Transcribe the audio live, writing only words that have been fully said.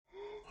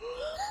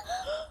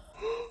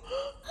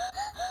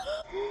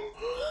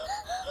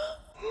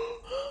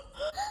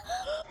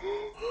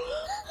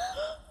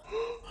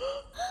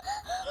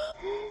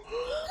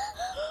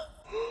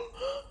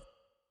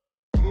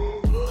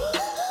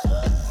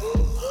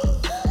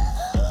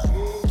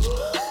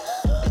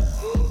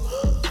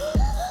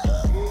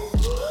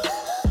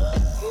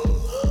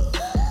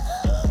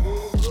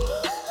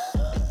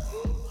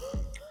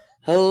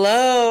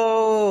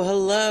Hello,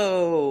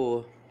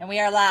 hello. And we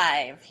are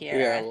live We are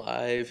here.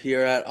 live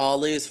here at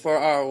Ollie's for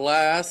our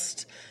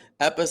last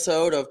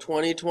episode of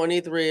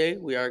 2023.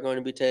 We are going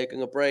to be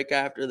taking a break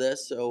after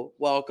this, so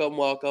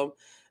welcome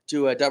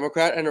to a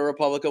Democrat and a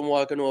Republican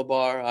walk into a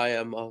bar. I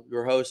am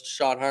your host,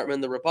 Sean Hartman,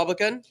 the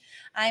Republican.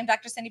 I'm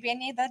Dr. Cindy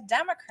Bandy, the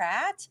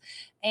Democrat.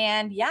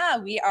 And yeah,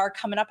 we are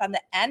coming up on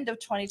the end of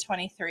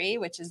 2023,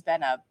 which has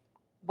been a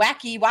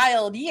wacky,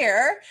 wild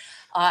year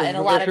in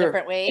a lot of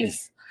different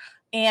ways.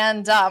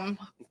 And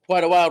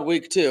quite a wild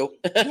week too.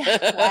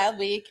 Yeah, wild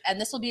week.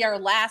 And this will be our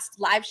last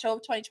live show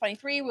of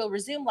 2023. We'll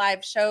resume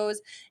live shows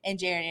in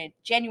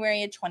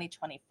January of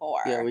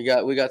 2024.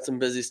 Yeah, we got some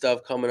busy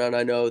stuff coming on.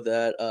 I know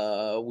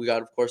that we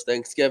got, of course,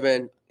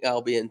 Thanksgiving.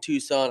 I'll be in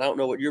Tucson. I don't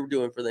know what you're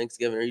doing for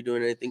Thanksgiving. Are you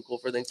doing anything cool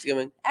for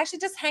Thanksgiving? Actually,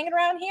 just hanging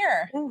around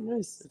here. Oh,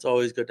 nice. It's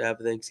always good to have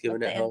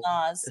Thanksgiving at home.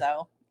 In-laws,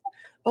 so.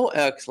 Oh,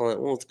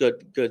 excellent. Well, it's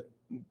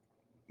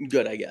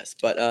good, I guess.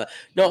 But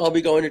no, I'll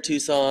be going to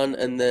Tucson,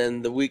 and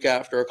then the week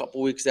after, a couple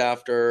weeks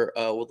after,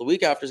 the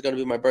week after is going to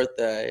be my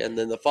birthday, and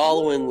then the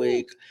following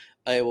week,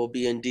 I will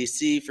be in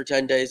D.C. for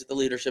 10 days at the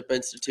Leadership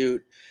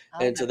Institute,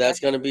 and so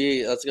that's going to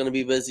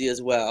be busy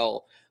as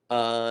well.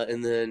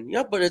 And then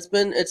but it's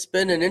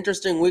been an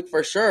interesting week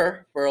for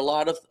sure for a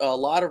lot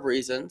of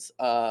reasons.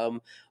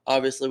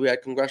 Obviously, we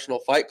had Congressional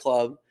Fight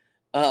Club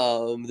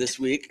this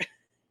week.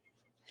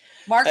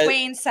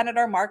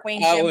 Senator Mark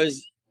Wayne.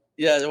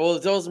 Yeah, well,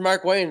 it was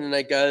Mark Wayne, and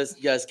I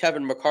guess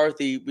Kevin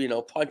McCarthy,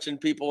 punching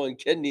people in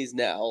kidneys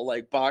now,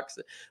 like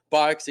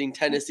boxing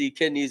Tennessee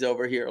kidneys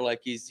over here, like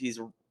he's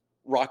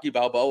Rocky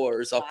Balboa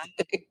or something.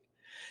 Wow.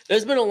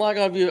 There's been a lot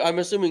of you. I'm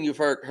assuming you've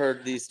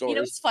heard these stories.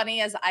 What's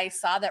funny is I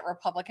saw that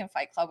Republican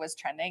Fight Club was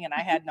trending, and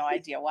I had no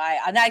idea why.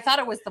 And I thought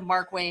it was the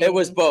Mark Wayne. It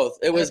was both.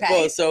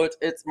 Both. So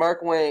it's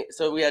Mark Wayne.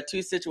 So we had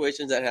two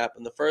situations that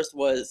happened. The first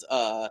was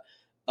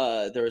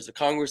there was a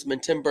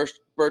Congressman, Tim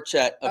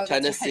Burchett of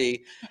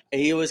Tennessee, right.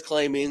 And he was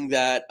claiming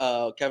that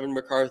Kevin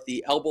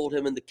McCarthy elbowed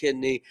him in the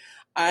kidney.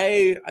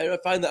 I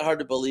find that hard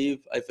to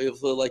believe. I feel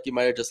like you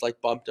might have just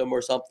bumped him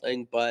or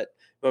something, but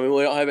I mean,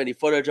 we don't have any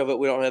footage of it.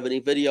 We don't have any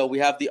video. We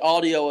have the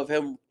audio of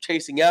him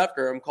chasing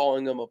after him,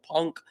 calling him a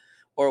punk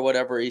or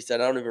whatever he said.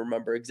 I don't even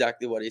remember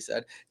exactly what he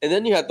said. And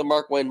then you had the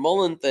Mark Wayne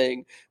Mullen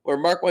thing where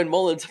Mark Wayne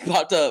Mullen's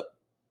about to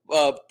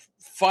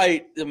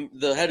fight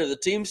the head of the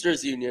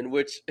Teamsters Union,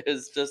 which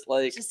is just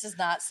just does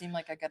not seem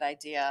like a good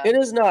idea. It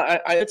is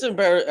not. I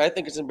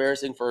think it's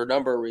embarrassing for a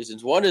number of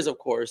reasons. One is, of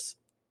course,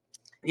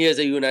 he is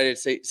a United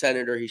States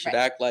senator. He should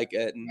act like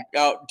it. And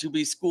out to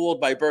be schooled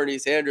by Bernie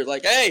Sanders,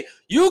 like, hey,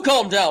 you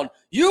calm down,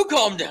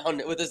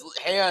 with his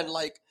hand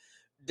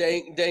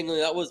dangling.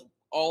 That was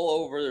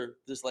all over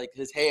just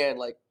his hand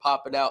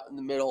popping out in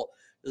the middle,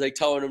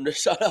 telling him to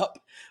shut up.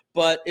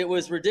 But it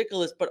was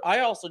ridiculous. But I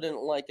also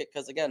didn't like it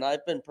because, again,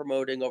 I've been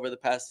promoting over the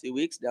past few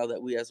weeks now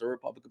that we as a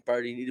Republican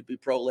Party need to be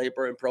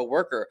pro-labor and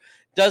pro-worker.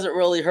 Doesn't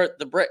really hurt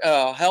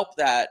help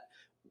that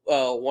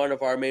one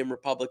of our main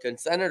Republican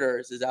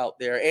senators is out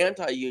there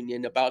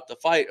anti-union about to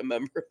fight a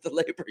member of the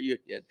labor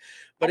union.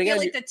 But I feel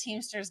like the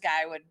Teamsters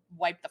guy would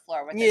wipe the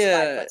floor with his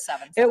 5'7".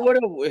 It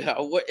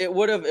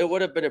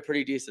would have been a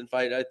pretty decent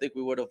fight. I think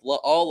we would have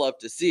all loved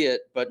to see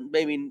it, but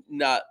maybe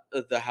not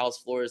the House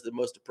floor is the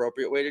most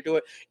appropriate way to do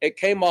it. It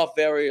came off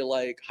very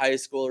high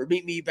school or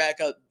meet me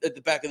back up at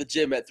the back of the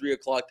gym at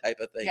 3:00 type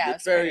of thing. Yeah,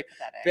 it's very,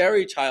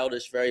 very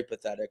childish, very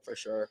pathetic for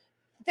sure.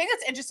 The thing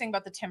that's interesting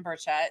about the Tim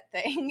Burchett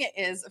thing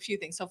is a few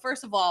things. So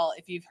first of all,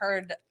 if you've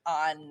heard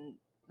on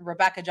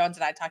Rebecca Jones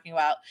and I talking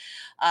about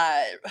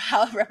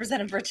how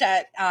Representative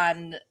Burchett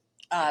on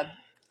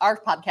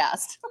our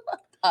podcast,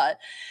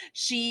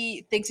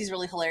 she thinks he's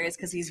really hilarious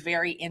because he's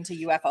very into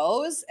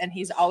UFOs and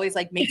he's always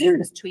making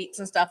his tweets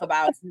and stuff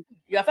about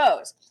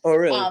UFOs. Oh,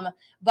 really?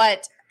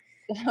 But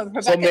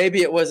Rebecca, so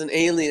maybe it was an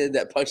alien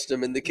that punched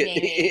him in the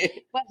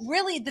kidney. But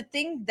really, the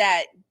thing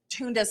that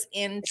tuned us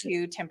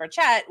into Tim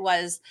Burchett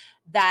was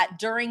that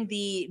during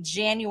the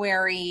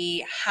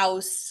January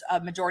House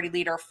Majority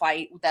Leader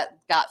fight that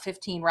got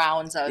 15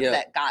 rounds of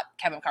that got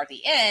Kevin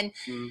McCarthy in,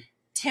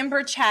 Tim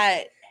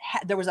Burchett,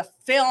 there was a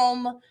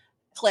film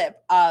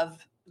clip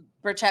of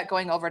Burchett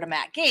going over to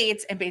Matt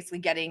Gaetz and basically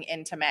getting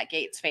into Matt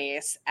Gaetz'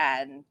 face.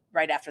 And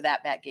right after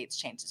that, Matt Gaetz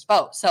changed his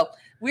vote. So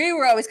we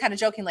were always kind of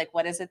joking,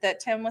 what is it that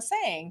Tim was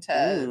saying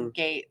to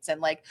Gaetz?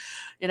 And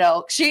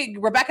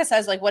Rebecca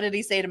says, what did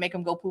he say to make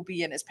him go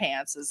poopy in his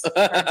pants is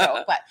her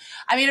joke. But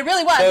I mean, it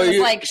really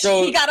was.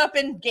 He got up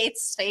in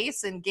Gaetz'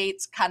 face and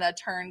Gaetz kind of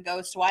turned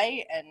ghost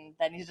white and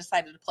then he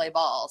decided to play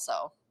ball.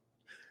 So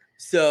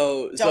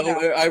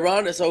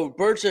ironic. So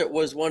Burchett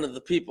was one of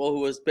the people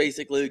who was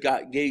basically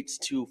got Gaetz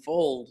to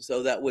fold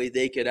so that way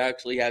they could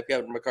actually have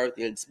Kevin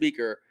McCarthy in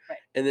speaker. Right.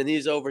 And then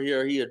he's over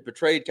here. He had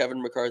betrayed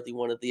Kevin McCarthy,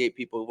 one of the 8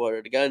 people who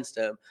voted against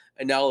him,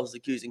 and now is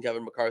accusing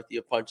Kevin McCarthy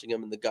of punching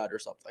him in the gut or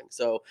something.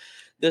 So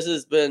this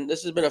has been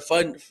a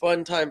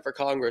fun time for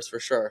Congress for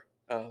sure.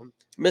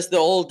 Miss the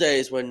old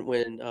days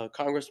when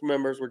Congress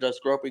members were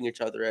just groping each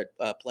other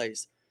at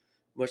plays.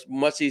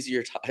 Much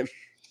easier time.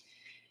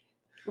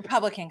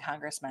 Republican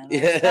congressman.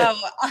 Yeah.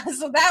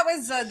 So that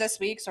was this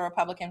week's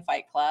Republican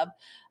Fight Club.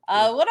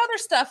 What other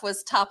stuff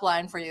was top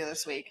line for you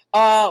this week?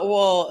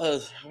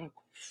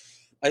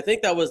 I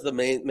think that was the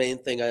main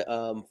thing.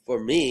 For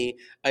me,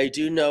 I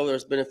do know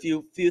there's been a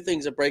few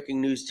things of breaking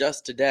news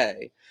just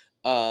today.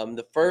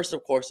 The first,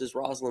 of course, is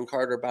Rosalyn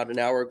Carter about an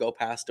hour ago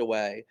passed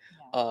away.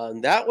 Yeah.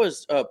 That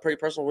was pretty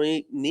personal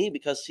to me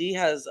because she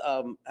has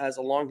a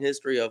long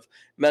history of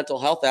mental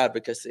health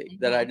advocacy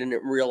that I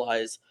didn't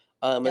realize.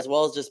 As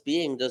well as just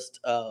being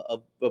a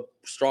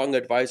strong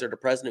advisor to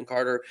President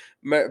Carter,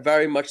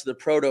 very much the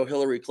proto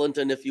Hillary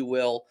Clinton, if you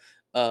will,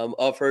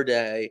 of her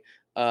day.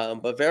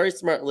 But very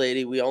smart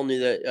lady. We all knew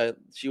that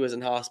she was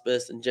in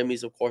hospice, and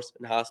Jimmy's, of course,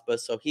 in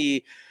hospice. So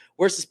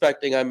we're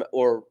suspecting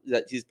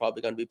that he's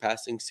probably going to be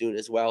passing soon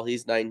as well.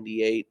 He's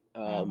 98.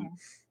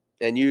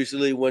 And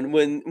usually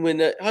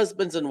when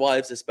husbands and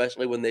wives,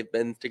 especially when they've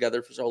been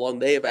together for so long,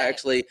 they have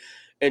actually,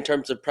 in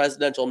terms of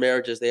presidential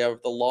marriages, they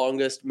have the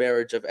longest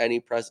marriage of any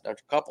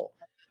presidential couple.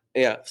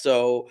 Yeah.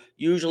 So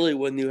usually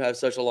when you have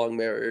such a long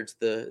marriage,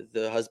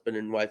 the husband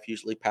and wife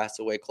usually pass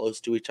away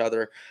close to each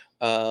other.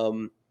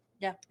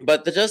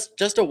 But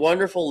just a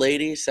wonderful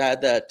lady.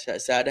 Sad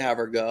to have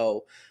her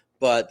go.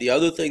 But the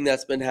other thing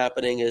that's been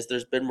happening is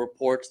there's been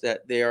reports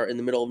that they are in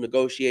the middle of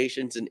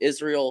negotiations in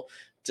Israel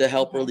to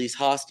help release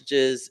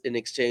hostages in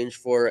exchange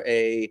for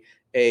a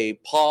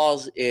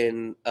pause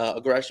in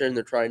aggression.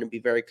 They're trying to be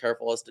very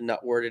careful as to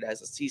not word it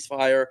as a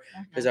ceasefire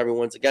because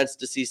everyone's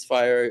against a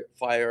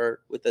ceasefire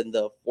within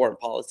the foreign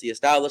policy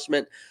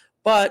establishment.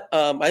 But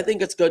I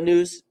think it's good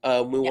news.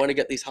 We want to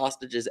get these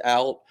hostages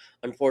out.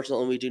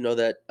 Unfortunately, we do know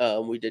that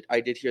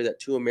I did hear that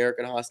 2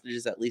 American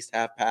hostages at least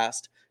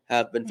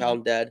have been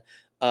found dead.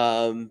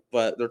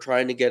 But they're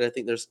trying to get, I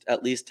think there's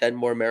at least 10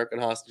 more American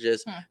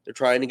hostages. They're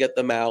trying to get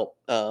them out.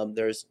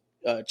 There's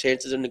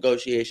chances of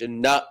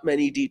negotiation. Not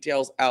many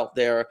details out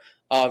there,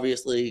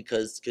 obviously,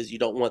 because you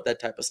don't want that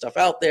type of stuff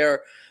out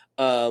there.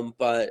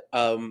 But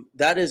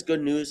that is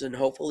good news, and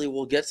hopefully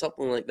we'll get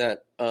something like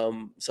that,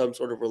 some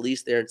sort of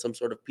release there and some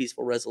sort of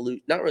peaceful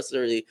resolution. Not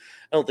necessarily,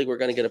 I don't think we're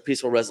going to get a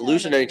peaceful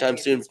resolution anytime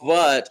soon,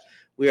 but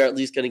we are at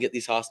least going to get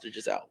these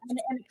hostages out.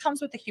 And it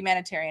comes with the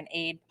humanitarian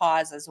aid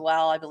pause as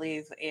well. I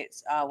believe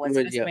it was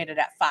estimated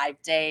at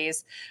 5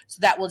 days. So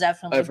that will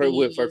definitely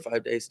we've heard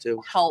 5 days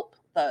too. Help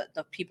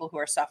the people who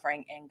are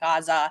suffering in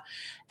Gaza.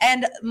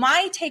 And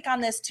my take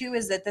on this too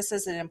is that this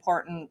is an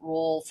important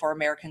role for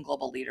American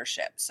global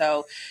leadership.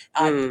 So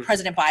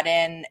President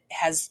Biden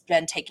has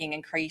been taking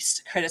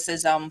increased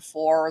criticism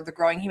for the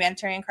growing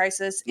humanitarian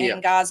crisis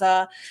in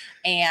Gaza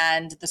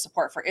and the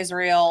support for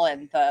Israel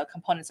and the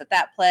components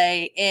that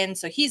play in.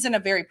 So he's in a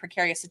very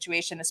precarious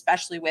situation,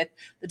 especially with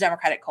the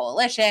Democratic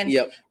coalition.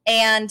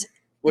 And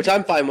which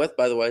I'm fine with,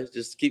 by the way.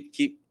 Just keep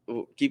going.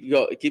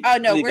 Oh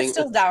no, we're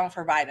still down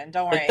for Biden.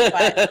 Don't worry.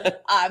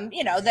 But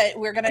that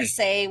we're going to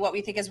say what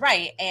we think is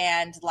right,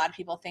 and a lot of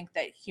people think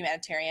that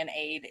humanitarian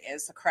aid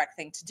is the correct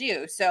thing to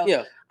do.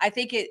 So I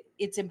think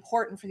it's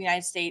important for the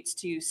United States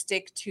to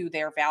stick to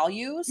their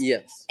values,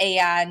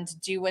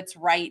 and do what's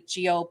right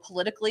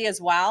geopolitically as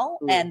well,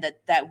 and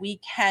that we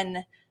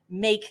can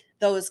make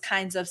those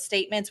kinds of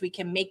statements, we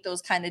can make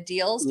those kind of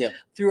deals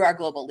through our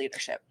global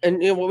leadership. And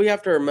what we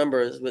have to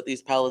remember is with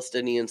these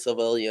Palestinian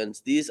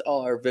civilians, these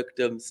are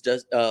victims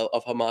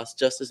of Hamas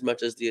just as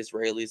much as the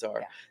Israelis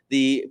are.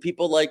 The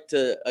people like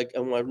to, I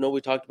know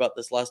we talked about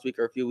this last week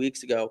or a few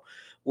weeks ago,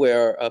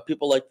 where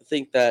people like to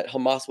think that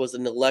Hamas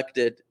wasn't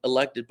elected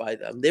by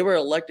them. They were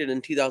elected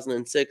in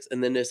 2006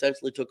 and then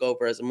essentially took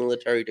over as a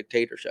military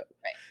dictatorship.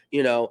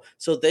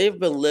 So they've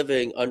been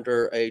living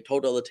under a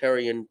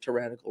totalitarian,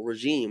 tyrannical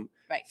regime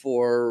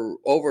for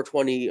over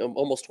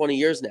almost 20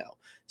 years now.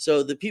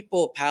 So the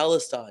people of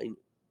Palestine,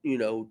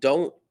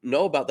 don't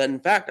know about that. In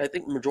fact, I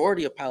think the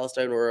majority of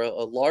Palestine, or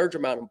a large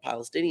amount of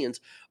Palestinians,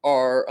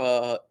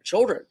 are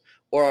children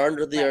or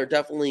are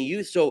definitely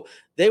youth. So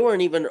they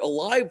weren't even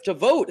alive to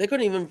vote. They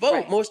couldn't even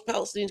vote. Most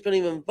Palestinians couldn't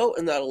even vote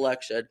in that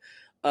election.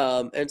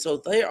 And so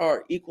they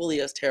are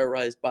equally as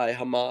terrorized by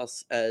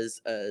Hamas as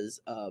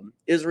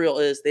Israel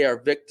is. They are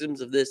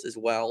victims of this as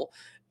well.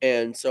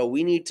 And so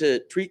we need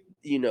to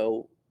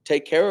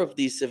take care of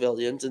these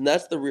civilians. And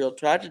that's the real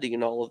tragedy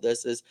in all of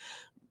this. Is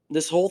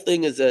this whole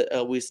thing is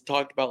that we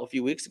talked about a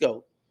few weeks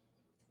ago.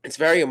 It's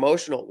very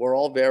emotional. We're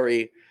all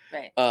very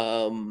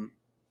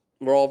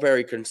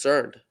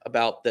concerned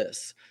about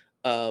this.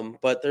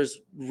 But there's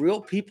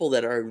real people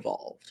that are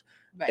involved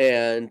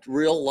and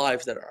real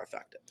lives that are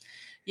affected.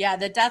 Yeah,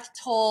 the death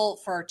toll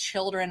for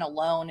children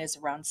alone is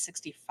around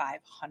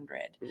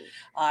 6,500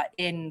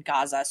 in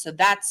Gaza. So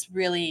that's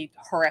really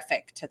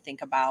horrific to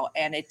think about.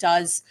 And it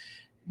does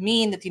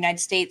mean that the United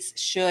States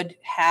should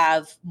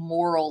have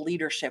moral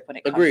leadership when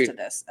it comes to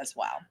this as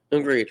well.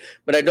 Agreed.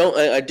 But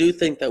I do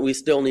think that we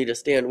still need to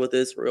stand with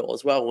Israel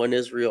as well when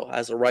Israel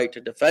has a right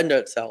to defend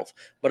itself.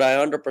 But I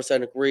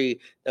 100% agree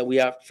that we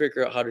have to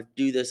figure out how to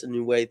do this in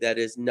a way that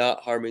is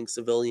not harming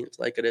civilians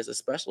like it is,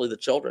 especially the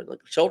children.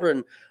 Like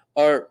children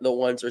aren't the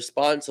ones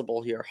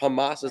responsible here.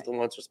 Hamas is the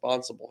ones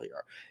responsible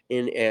here.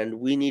 And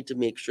we need to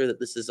make sure that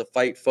this is a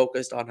fight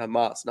focused on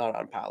Hamas, not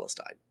on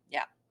Palestine.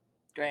 Yeah.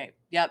 Great.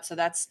 Yep. So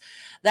that's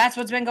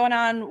what's been going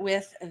on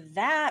with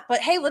that.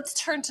 But hey, let's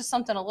turn to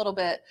something a little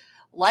bit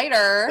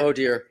lighter. Oh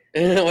dear.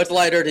 What's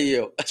lighter to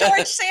you?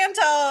 George Santos.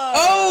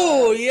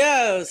 Oh,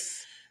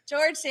 yes.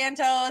 George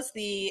Santos,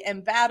 the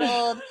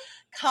embattled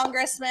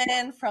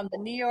congressman from the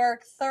New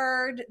York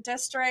 3rd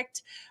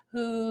District,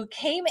 who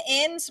came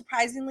in,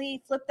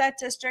 surprisingly, flipped that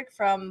district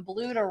from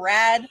blue to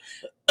red,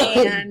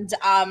 and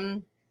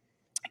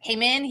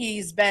came in.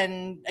 He's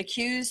been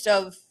accused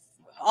of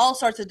all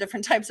sorts of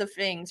different types of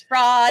things.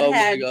 Fraud. Oh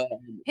my God.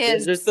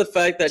 It's just the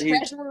fact that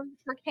he's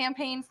for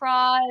campaign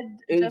fraud.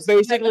 Is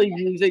basically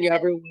using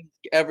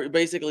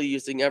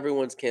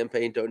everyone's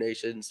campaign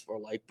donations for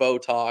like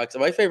Botox.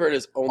 And my favorite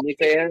is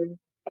OnlyFans.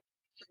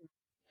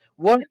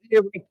 What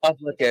a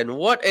Republican!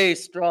 What a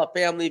strong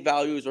family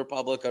values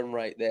Republican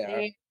right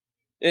there.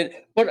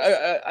 But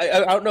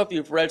I don't know if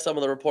you've read some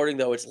of the reporting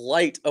though. It's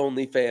light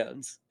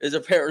OnlyFans is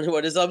apparently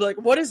what is. I'm like,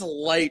 what is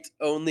light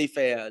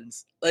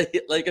OnlyFans?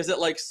 Like is it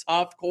like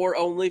softcore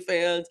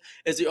OnlyFans?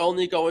 Is he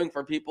only going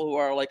for people who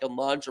are like in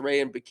lingerie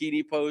and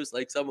bikini pose,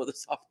 like some of the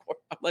softcore?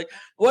 I'm like,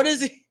 what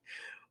is he?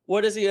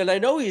 What is he? And I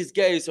know he's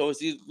gay, so is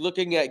he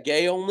looking at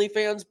gay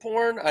OnlyFans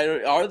porn?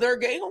 Are there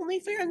gay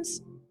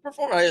OnlyFans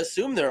perform? I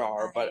assume there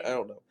are, but I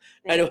don't know.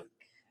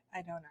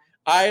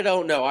 I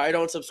don't know. I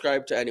don't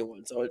subscribe to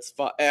anyone, so it's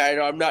fun.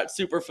 I'm not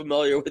super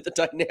familiar with the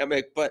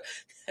dynamic, but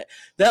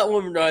that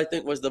one I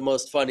think was the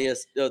most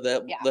funniest,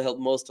 the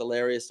most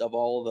hilarious of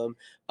all of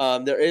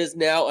them. There is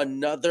now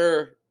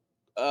another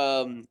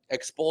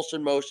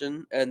expulsion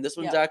motion, and this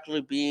one's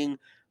actually being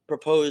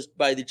proposed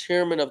by the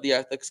chairman of the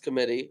ethics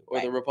committee or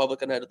the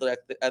Republican head of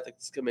the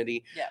ethics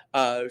committee.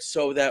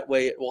 So that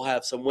way it will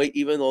have some weight,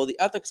 even though the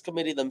ethics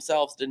committee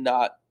themselves did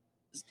not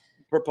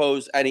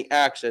propose any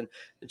action.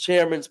 The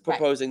chairman's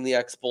proposing the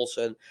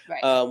expulsion.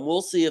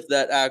 We'll see if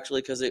that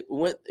actually, because it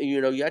went,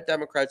 you had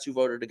Democrats who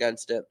voted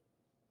against it,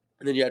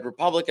 and then you had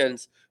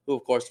Republicans who,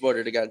 of course,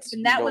 voted against.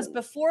 And that was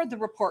before the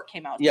report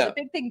came out. So the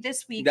big thing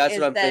this week is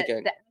that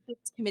the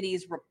ethics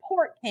committee's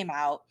report came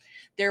out.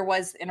 There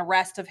was an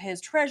arrest of his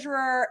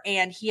treasurer,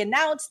 and he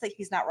announced that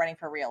he's not running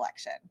for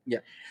re-election.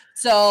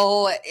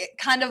 So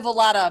kind of a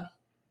lot of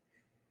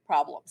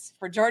problems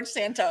for George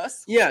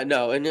Santos.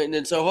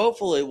 And so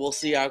hopefully we'll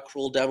see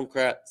actual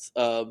Democrats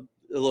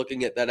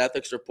looking at that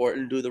ethics report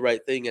and do the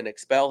right thing and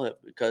expel him,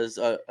 because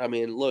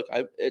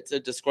it's a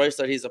disgrace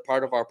that he's a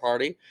part of our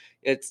party.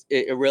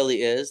 It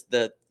really is.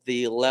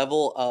 The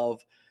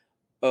level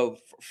of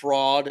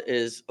fraud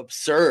is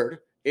absurd.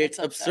 It's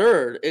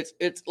absurd.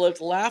 It's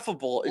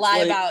laughable. It's lie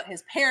about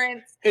his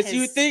parents.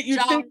 You think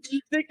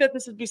that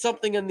this would be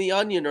something in The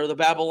Onion or the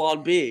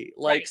Babylon Bee?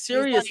 Like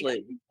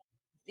seriously.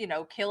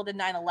 Killed in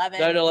 9/11.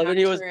 9/11.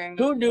 He was.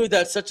 Who knew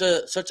that such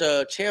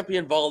a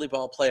champion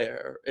volleyball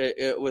player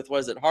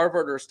was it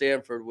Harvard or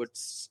Stanford would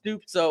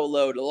stoop so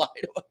low to lie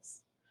to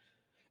us?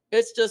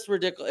 It's just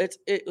ridiculous.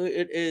 It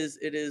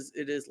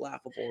is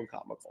laughable and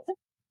comical.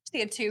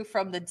 Too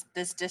from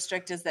this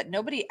district is that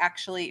nobody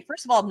actually,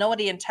 first of all,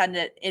 nobody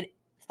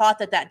thought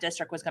that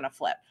district was going to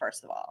flip,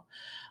 first of all,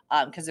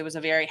 because it was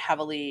a very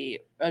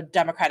heavily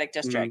Democratic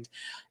district.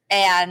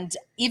 And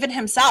even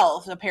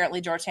himself, apparently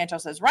George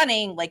Santos is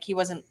running, like he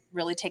wasn't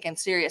really taken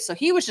serious. So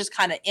he was just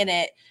kind of in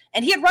it,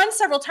 and he had run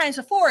several times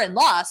before and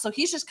lost. So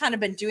he's just kind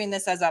of been doing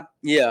this as a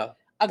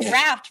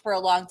graft for a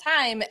long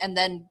time. And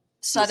then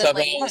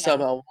suddenly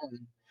somehow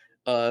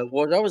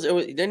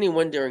didn't he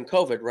win during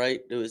COVID,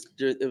 right? It was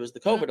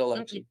the COVID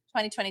election.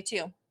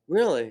 2022.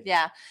 Really?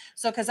 Yeah.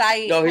 So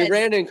he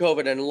ran in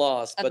COVID and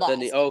lost, but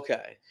then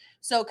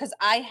So because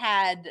I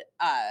had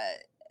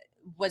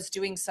was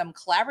doing some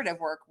collaborative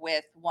work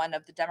with one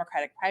of the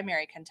Democratic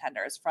primary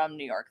contenders from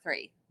New York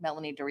 3,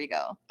 Melanie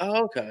Dorigo.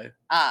 Oh, okay.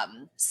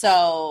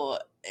 So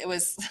it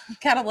was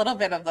kind of a little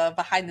bit of the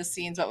behind the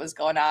scenes what was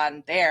going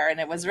on there, and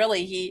it was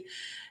really he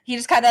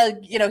just kind of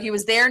he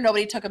was there,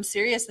 nobody took him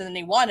serious, and then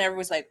he won. Everyone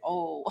was like,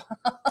 oh.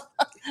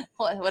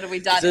 what have we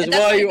done? This is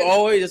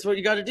that's what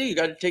you got to do. You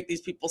got to take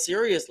these people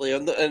seriously,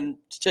 and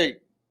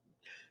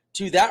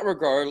to that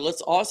regard,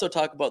 let's also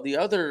talk about the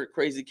other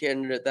crazy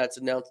candidate that's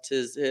announced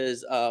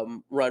his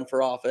run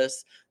for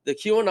office. The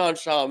QAnon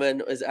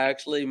shaman has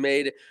actually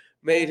made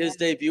his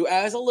debut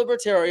as a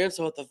libertarian,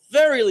 so at the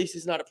very least,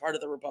 he's not a part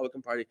of the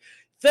Republican Party.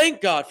 Thank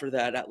God for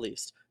that, at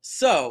least.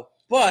 So,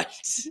 but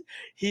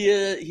he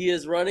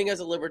is running as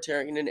a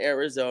libertarian in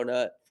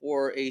Arizona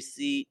for a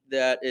seat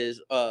that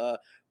is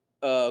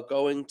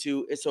going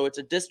to. So it's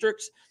a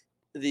district.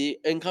 The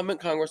incumbent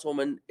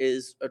congresswoman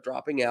is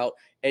dropping out,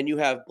 and you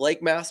have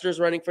Blake Masters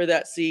running for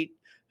that seat,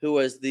 who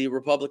was the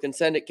Republican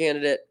Senate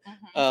candidate.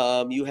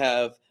 You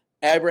have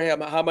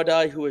Abraham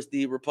Hamadai, who is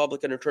the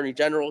Republican Attorney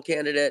General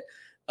candidate.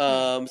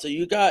 So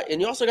you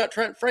also got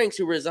Trent Franks,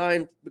 who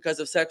resigned because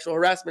of sexual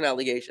harassment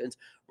allegations,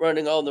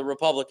 running on the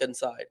Republican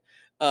side.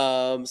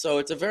 So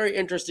it's a very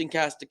interesting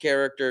cast of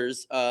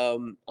characters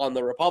on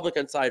the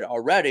Republican side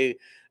already.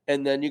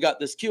 And then you got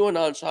this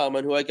QAnon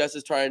shaman who I guess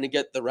is trying to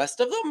get the rest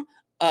of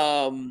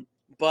them.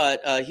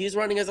 But he's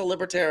running as a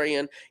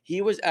libertarian.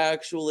 He was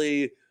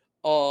actually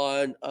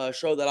on a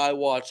show that I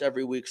watch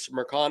every week,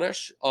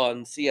 Smirconish,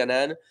 on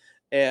CNN,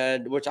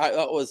 and which I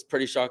was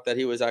pretty shocked that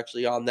he was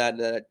actually on that.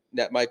 And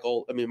that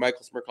Michael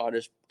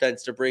Smirconish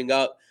tends to bring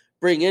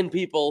in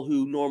people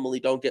who normally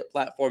don't get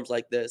platforms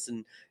like this,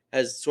 and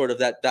has sort of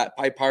that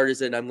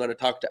bipartisan, I'm going to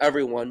talk to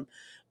everyone.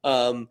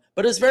 But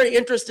it's very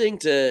interesting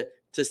to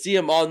see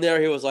him on there.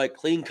 He was like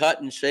clean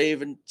cut and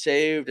shaved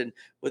and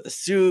with a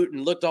suit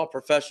and looked all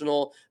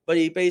professional. But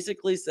he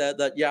basically said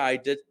that, yeah, I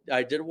did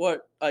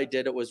what I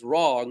did. It was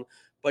wrong.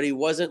 But he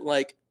wasn't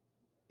like,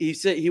 he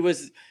said he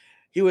was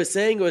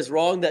saying it was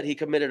wrong that he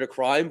committed a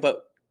crime,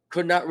 but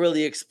could not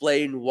really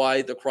explain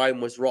why the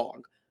crime was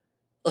wrong.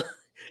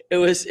 It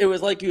was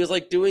like he was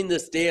like doing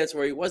this dance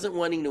where he wasn't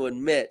wanting to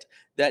admit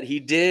that he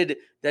did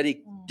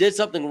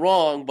something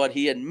wrong, but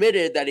he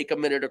admitted that he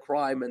committed a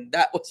crime and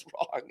that was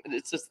wrong. And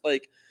it's just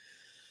like,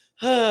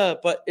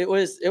 but it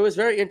was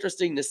very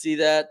interesting to see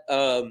that,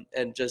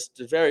 and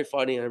just very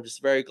funny. And I'm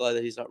just very glad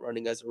that he's not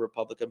running as a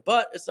Republican.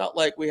 But it's not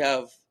like we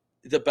have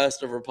the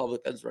best of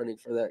Republicans running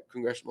for that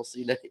congressional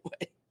seat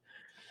anyway.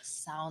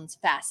 Sounds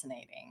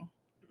fascinating.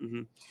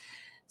 Mm-hmm.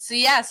 So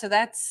yeah, so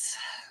that's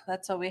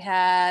what we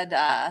had.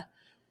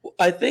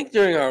 I think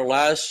during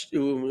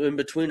in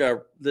between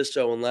this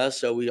show and last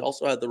show, we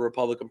also had the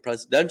Republican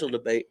presidential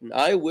debate, and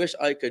I wish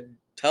I could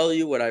tell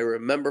you what I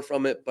remember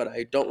from it, but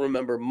I don't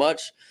remember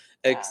much.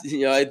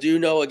 Yeah. I do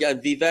know, again,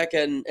 Vivek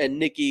and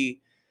Nikki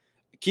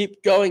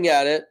keep going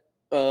at it.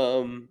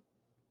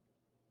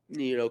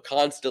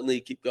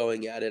 Constantly keep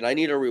going at it. I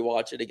need to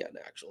rewatch it again,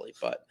 actually.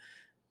 But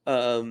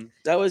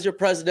that was your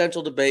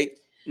presidential debate.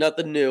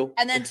 Nothing new.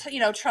 And then,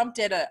 Trump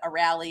did a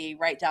rally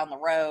right down the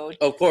road.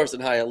 Of course,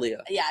 in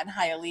Hialeah. Yeah, in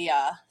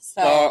Hialeah.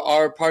 So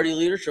our party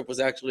leadership was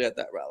actually at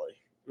that rally.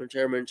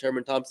 Chairman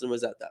Thompson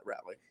was at that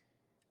rally.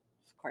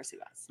 Of course he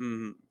was.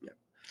 Mm-hmm. Yeah.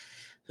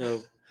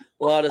 So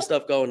a lot of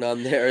stuff going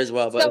on there as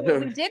well. But so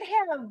we did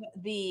have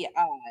the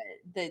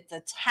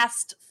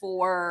test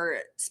for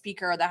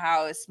Speaker of the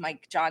House,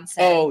 Mike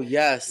Johnson. Oh,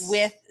 yes.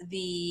 With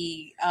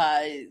the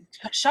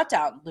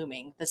shutdown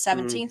looming. The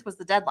 17th was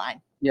the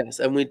deadline. Yes,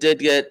 and we did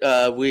get,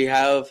 we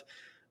have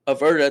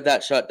averted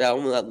that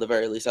shutdown, at the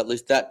very least,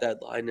 that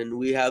deadline. And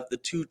we have I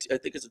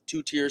think it's a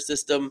 2-tier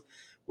system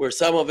where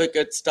some of it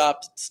gets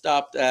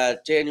stopped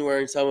at January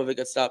and some of it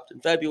gets stopped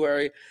in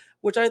February,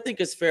 which I think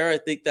is fair. I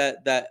think that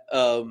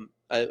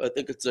I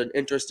think it's an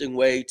interesting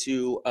way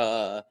to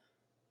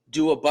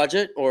do a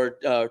budget or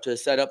to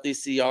set up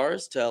these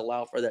CRs to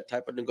allow for that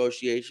type of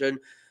negotiation.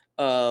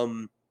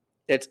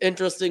 It's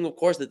interesting, of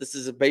course, that this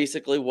is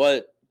basically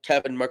what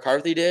Kevin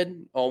McCarthy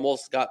did,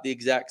 almost got the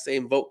exact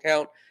same vote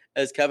count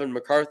as Kevin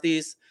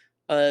McCarthy's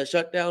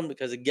shutdown,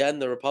 because again,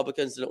 the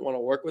Republicans didn't want to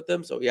work with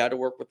him, so he had to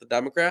work with the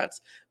Democrats,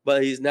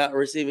 but he's not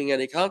receiving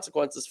any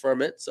consequences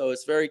from it. So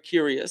it's very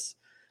curious,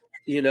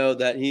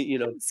 that he,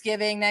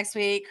 Thanksgiving next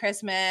week,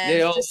 Christmas.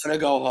 They all want to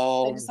go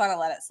home. They just want to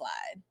let it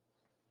slide.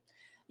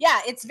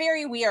 Yeah, it's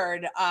very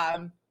weird.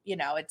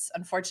 It's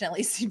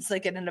unfortunately seems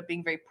like it ended up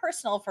being very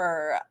personal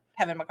for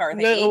Kevin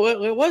McCarthy.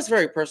 It was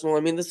very personal. I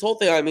mean, this whole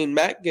thing,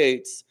 Matt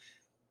Gaetz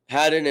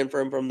had it in for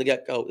him from the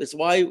get-go. It's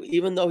why,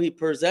 even though he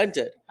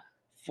presented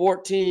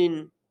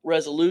 14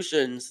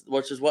 resolutions,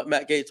 which is what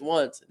Matt Gaetz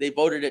wants, they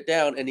voted it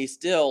down, and he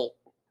still,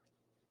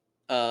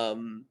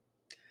 and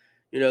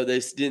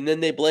then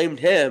they blamed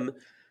him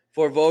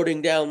for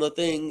voting down the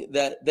thing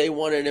that they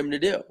wanted him to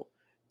do.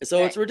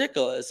 So It's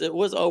ridiculous. It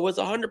was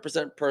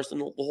 100%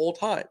 personal the whole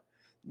time.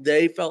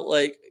 They felt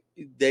like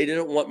they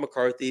didn't want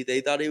McCarthy.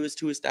 They thought he was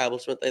too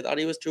establishment. They thought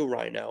he was too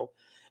rhino,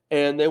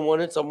 and they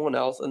wanted someone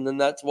else. And then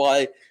that's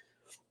why,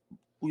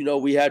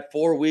 we had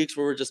 4 weeks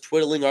where we're just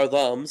twiddling our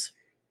thumbs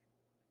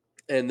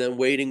and then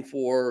waiting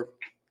for,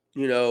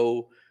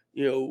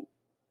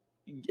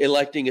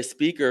 electing a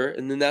speaker.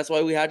 And then that's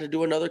why we had to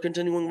do another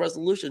continuing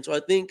resolution. So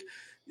I think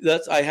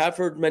I have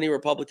heard many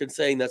Republicans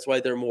saying that's why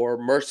they're more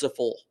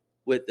merciful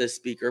with this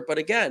speaker. But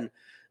again,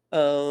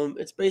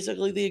 it's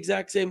basically the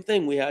exact same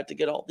thing. We had to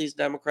get all these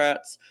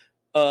Democratic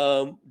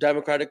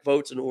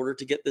votes in order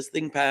to get this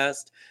thing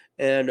passed.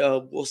 And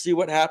we'll see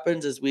what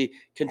happens as we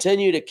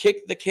continue to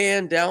kick the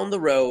can down the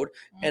road.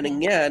 Mm-hmm. And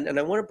again, and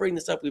I want to bring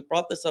this up, we've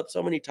brought this up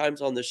so many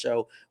times on the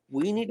show,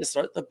 we need to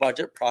start the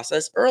budget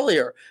process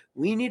earlier.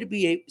 We need to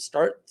be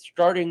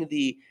starting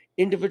the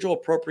individual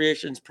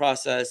appropriations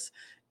process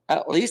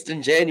at least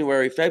in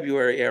January,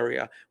 February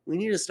area. We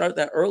need to start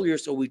that earlier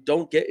so we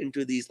don't get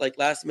into these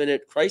last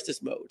minute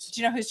crisis modes. Do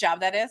you know whose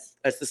job that is?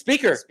 That's the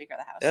Speaker. The Speaker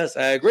of the House. Yes,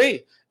 I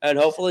agree. And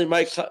hopefully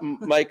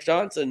Mike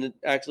Johnson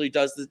actually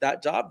does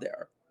that job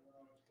there.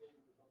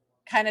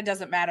 Kind of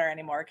doesn't matter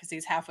anymore because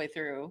he's halfway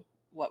through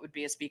what would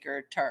be a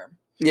speaker term.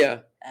 Yeah.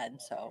 And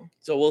so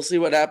we'll see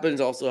what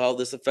happens, also how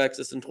this affects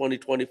us in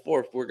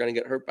 2024 if we're going to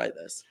get hurt by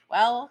this.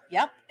 Well,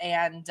 yep.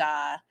 And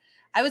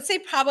I would say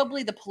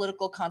probably the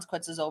political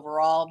consequences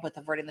overall with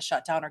averting the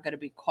shutdown are going to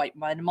be quite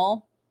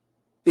minimal.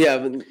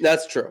 Yeah,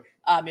 that's true.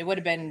 It would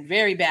have been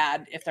very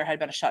bad if there had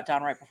been a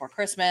shutdown right before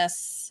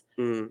Christmas,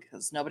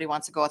 because nobody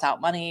wants to go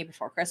without money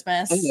before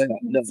Christmas. Oh, yeah.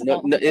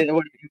 No, it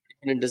would have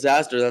been a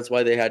disaster. That's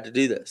why they had to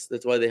do this.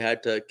 That's why they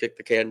had to kick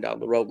the can down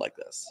the road like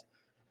this.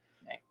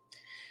 Okay.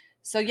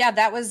 So yeah,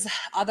 that was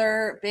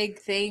other big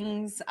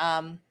things.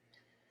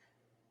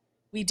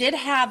 We did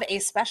have a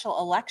special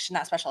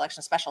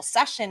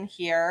session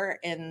here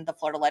in the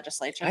Florida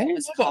Legislature. I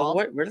didn't know.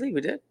 What, really?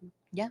 We did?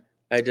 Yeah.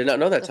 I did not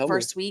know that. The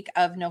first week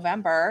of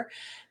November,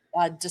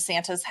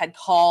 DeSantis had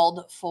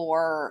called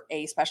for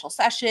a special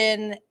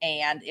session,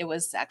 and it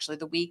was actually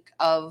the week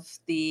of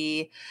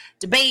the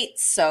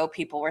debates. So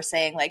people were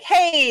saying like,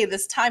 hey,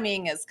 this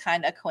timing is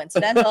kind of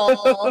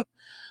coincidental.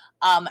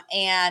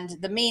 And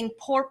the main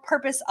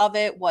purpose of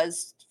it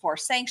was for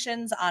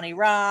sanctions on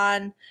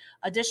Iran,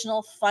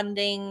 additional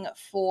funding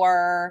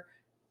for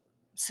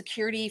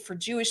security for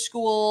Jewish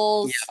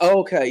schools. Yeah.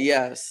 Okay,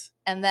 yes.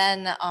 And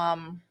then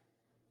I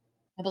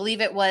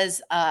believe it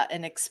was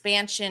an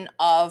expansion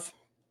of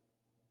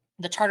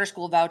the charter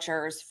school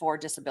vouchers for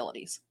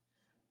disabilities.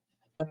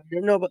 I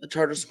don't know about the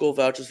charter school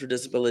vouchers for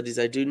disabilities.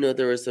 I do know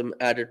there were some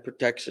added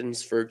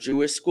protections for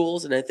Jewish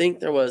schools, and I think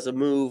there was a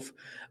move.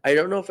 I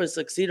don't know if it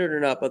succeeded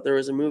or not, but there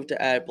was a move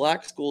to add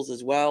Black schools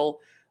as well.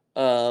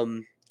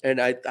 And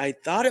I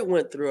thought it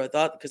went through. I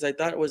thought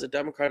it was a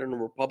Democrat and a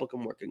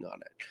Republican working on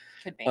it.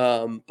 Could be.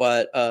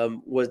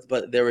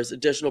 But there was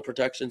additional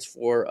protections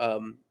for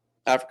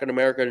African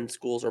American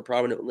schools or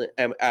prominently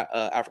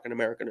African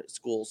American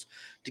schools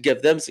to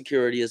give them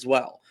security as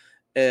well.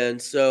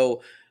 And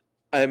so,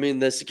 I mean,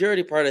 the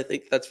security part, I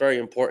think that's very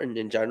important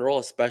in general,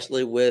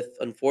 especially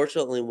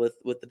unfortunately,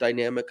 with the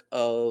dynamic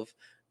of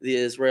the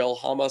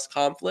Israel-Hamas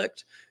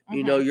conflict.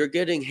 You know, you're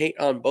getting hate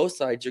on both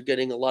sides. You're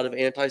getting a lot of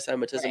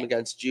anti-Semitism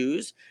against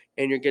Jews,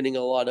 and you're getting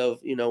a lot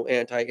of,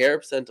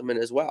 anti-Arab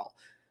sentiment as well.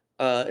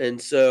 And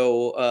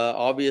so,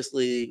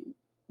 obviously,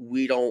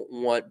 we don't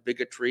want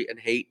bigotry and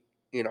hate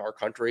in our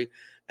country,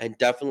 and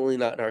definitely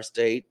not in our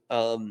state.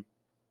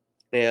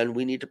 And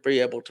we need to be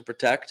able to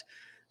protect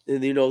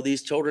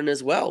these children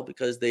as well,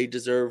 because they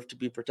deserve to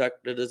be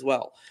protected as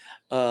well.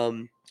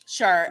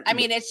 Sure. I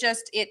mean, it's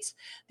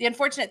the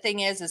unfortunate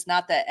thing is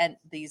not that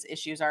these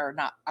issues are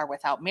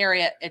without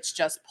merit. It's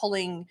just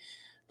pulling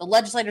the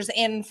legislators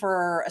in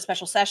for a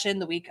special session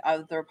the week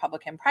of the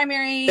Republican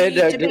primary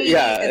debate.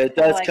 Yeah, it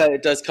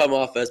does come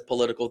off as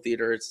political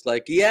theater. It's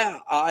like, yeah,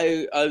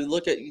 I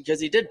look at, because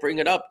he did bring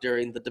it up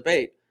during the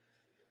debate.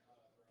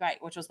 Right,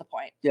 which was the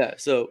point. Yeah,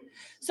 so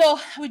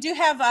we do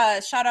have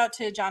a shout out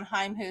to John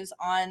Heim, who's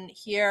on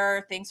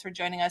here. Thanks for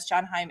joining us.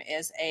 John Heim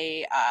is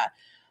a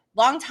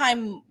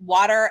longtime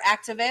water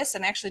activist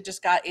and actually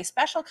just got a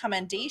special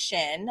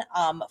commendation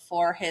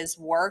for his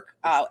work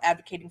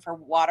advocating for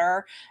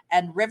water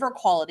and river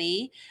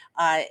quality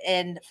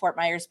in Fort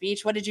Myers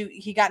Beach.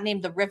 He got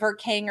named the River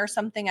King or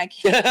something. I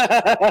can't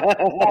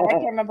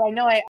remember. I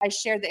know I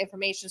shared the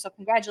information. So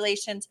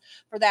congratulations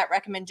for that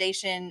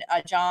recommendation,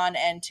 John,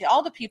 and to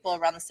all the people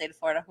around the state of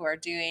Florida who are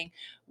doing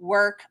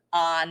work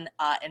on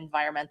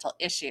environmental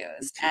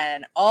issues.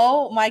 And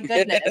oh my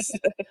goodness,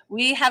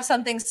 we have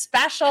something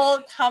special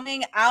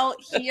coming out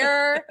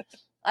here.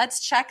 Let's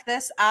check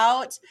this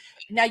out.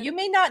 Now, you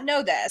may not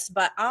know this,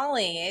 but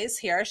Ollie is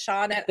here.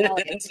 Sean and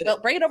Ollie. So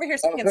bring it over here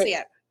so you can see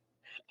it.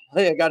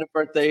 Hey, I got a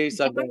birthday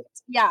Sunday.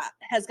 Yeah,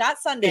 has got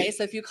Sunday.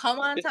 So if you come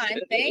on time,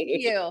 thank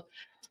you.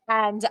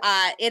 And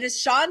it is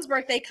Sean's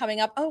birthday coming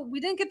up. Oh,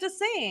 we didn't get to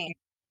sing.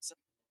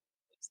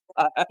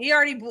 He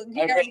already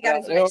got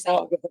his wish.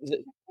 Happy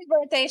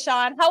birthday,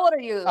 Sean. How old are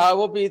you? I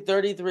will be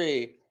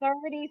 33.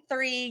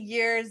 33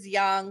 years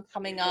young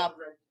coming up.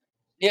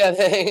 Yeah,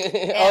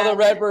 all the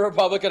red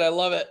Republican. I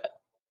love it.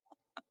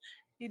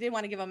 You didn't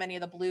want to give them any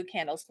of the blue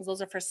candles because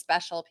those are for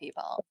special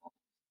people.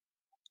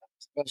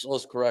 Special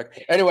is correct.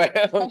 Anyway.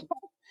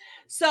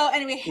 So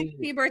anyway,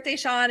 happy birthday,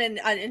 Sean, and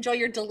enjoy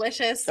your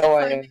delicious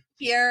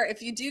here.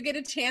 If you do get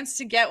a chance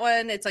to get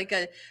one, it's like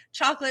a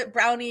chocolate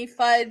brownie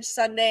fudge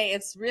sundae.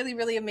 It's really,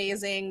 really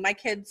amazing. My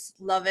kids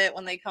love it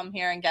when they come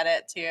here and get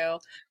it too.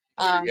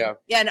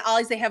 And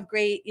always they have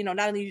great, not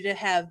only do they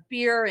have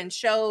beer and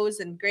shows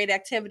and great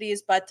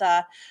activities, but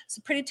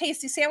some pretty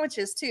tasty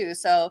sandwiches too.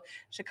 So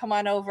you should come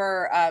on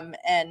over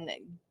and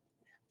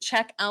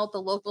check out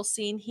the local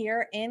scene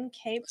here in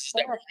Cape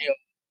Coral.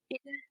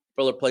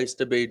 Fuller place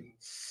to be.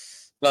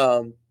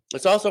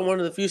 It's also one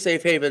of the few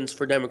safe havens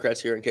for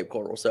Democrats here in Cape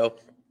Coral. So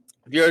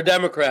if you're a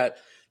Democrat,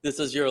 this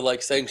is your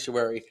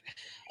sanctuary.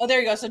 Oh, there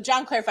you go. So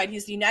John clarified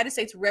he's the United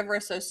States River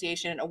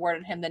Association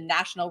awarded him the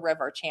National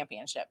River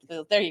Championship.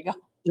 So there you go.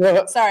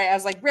 Yeah. Sorry, I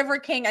was like River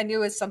King. I knew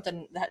it was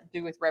something that to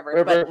do with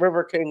rivers.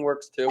 River King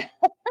works too.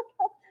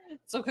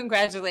 So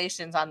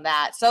congratulations on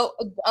that. So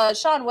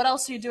Sean, what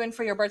else are you doing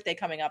for your birthday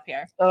coming up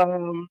here?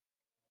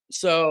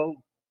 So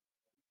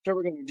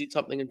we're going to do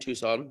something in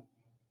Tucson.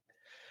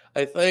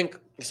 I think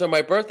so.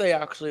 My birthday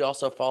actually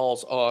also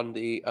falls on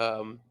the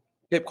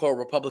Cape Coral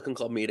Republican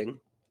Club meeting,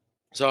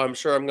 so I'm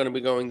sure I'm going to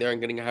be going there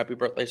and getting a happy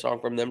birthday song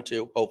from them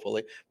too,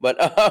 hopefully. But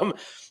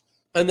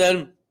and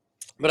then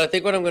But I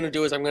think what I'm going to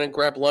do is I'm going to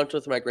grab lunch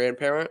with my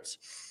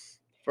grandparents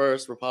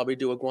first. We'll probably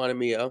do a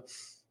Guanamia.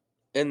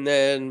 And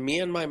then me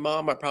and my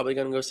mom are probably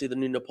going to go see the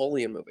new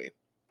Napoleon movie.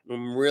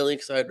 I'm really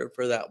excited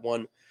for that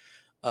one.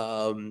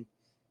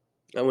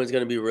 That one's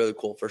going to be really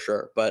cool for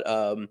sure. But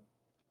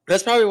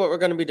that's probably what we're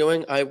going to be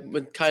doing. I've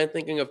been kind of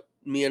thinking of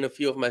me and a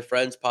few of my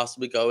friends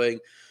possibly going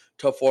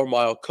to 4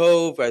 Mile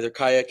Cove, either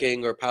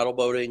kayaking or paddle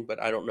boating,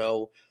 but I don't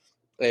know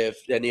if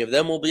any of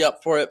them will be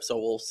up for it, so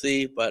we'll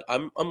see. But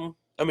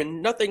I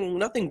mean,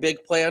 nothing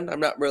big planned. I'm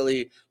not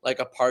really like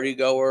a party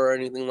goer or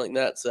anything like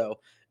that, so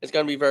it's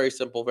going to be very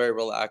simple, very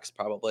relaxed,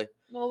 probably.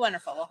 Well,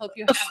 wonderful. I hope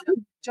you have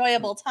an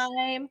enjoyable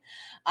time.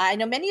 I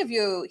know many of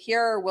you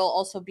here will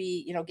also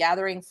be,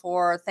 gathering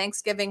for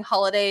Thanksgiving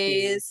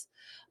holidays.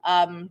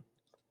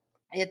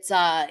 It's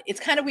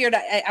kind of weird.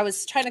 I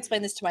was trying to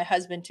explain this to my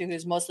husband too,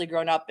 who's mostly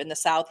grown up in the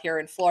South here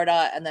in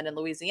Florida and then in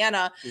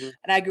Louisiana. Mm-hmm.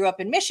 And I grew up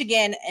in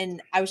Michigan,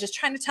 and I was just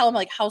trying to tell him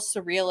like how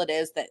surreal it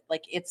is that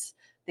like it's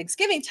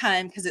Thanksgiving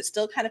time, because it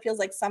still kind of feels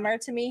like summer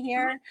to me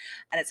here,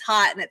 and it's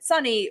hot and it's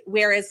sunny.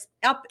 Whereas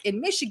up in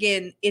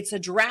Michigan, it's a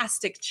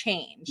drastic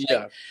change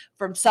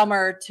from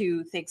summer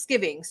to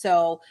Thanksgiving.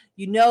 So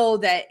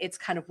that it's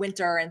kind of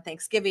winter and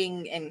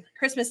Thanksgiving and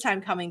Christmas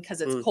time coming because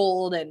it's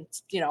cold and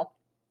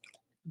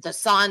the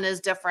sun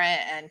is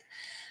different, and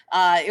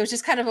it was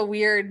just kind of a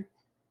weird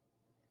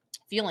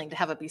feeling to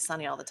have it be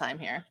sunny all the time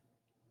here.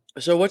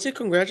 So what's it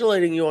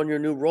congratulating you on your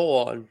new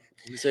role on?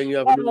 You're saying you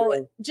have a new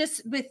role?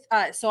 Just with,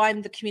 so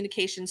I'm the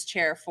communications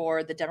chair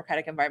for the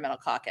Democratic Environmental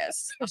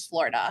Caucus of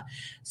Florida.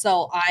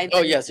 So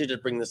yes, you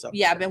did bring this up.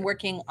 Yeah, I've been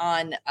working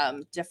on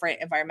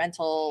different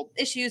environmental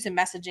issues and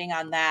messaging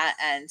on that,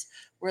 and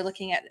we're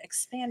looking at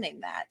expanding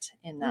that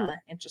in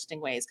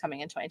interesting ways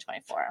coming in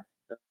 2024.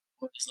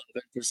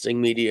 Interesting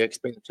media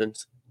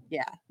expansions.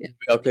 Yeah.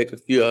 I'll take a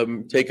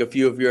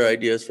few of your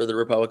ideas for the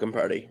Republican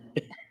Party.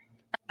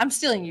 I'm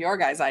stealing your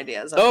guys'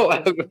 ideas.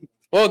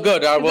 Well,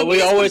 good. Well,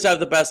 we always have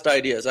the best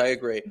ideas. I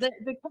agree.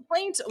 The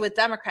complaint with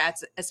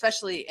Democrats,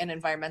 especially in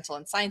environmental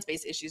and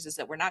science-based issues, is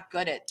that we're not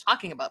good at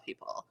talking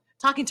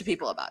to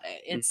people about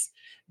it. It's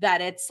that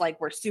it's like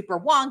we're super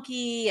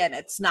wonky, and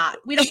it's not.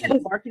 We don't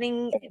have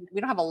marketing. We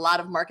don't have a lot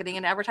of marketing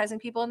and advertising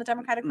people in the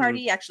Democratic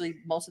Party. Actually,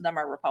 most of them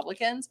are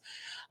Republicans,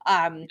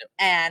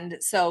 and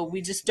so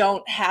we just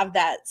don't have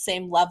that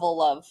same level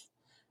of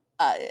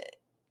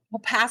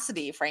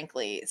capacity,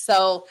 frankly.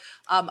 So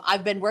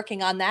I've been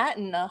working on that,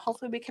 and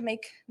hopefully we can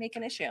make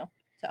an issue.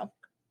 So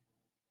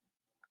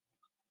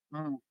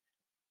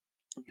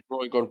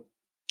really good.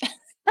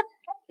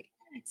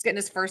 He's getting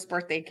his first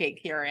birthday cake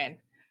here in.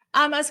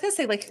 I was gonna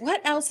say, like,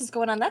 what else is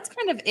going on? That's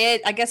kind of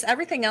it. I guess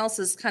everything else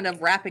is kind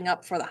of wrapping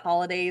up for the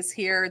holidays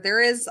here. There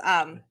is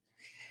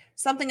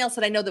something else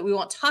that I know that we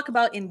won't talk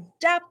about in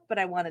depth, but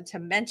I wanted to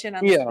mention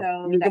on the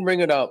show. You can bring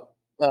it up.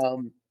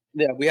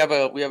 We have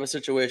a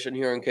situation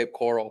here in Cape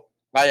Coral.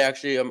 I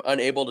actually am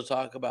unable to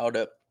talk about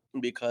it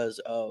because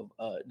of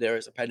there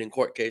is a pending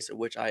court case in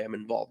which I am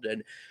involved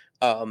in.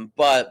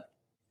 But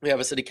we have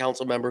a city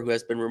council member who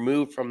has been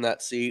removed from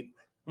that seat.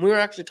 We were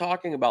actually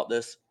talking about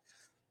this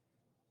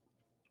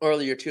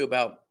earlier too,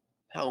 about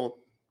how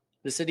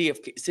the city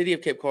of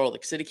Cape Coral,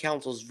 like city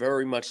council, is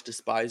very much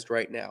despised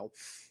right now,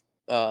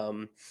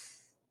 and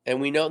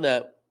we know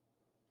that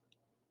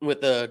with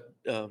the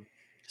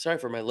sorry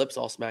for my lips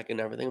all smacking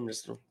and everything. I'm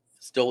just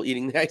still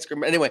eating the ice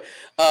cream. Anyway,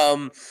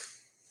 the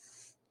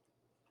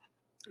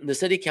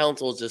city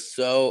council is just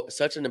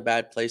such in a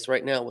bad place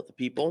right now with the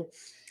people,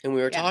 and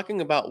we were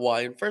talking about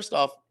why. And first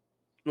off,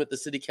 with the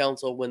city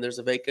council, when there's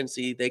a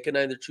vacancy, they can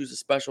either choose a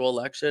special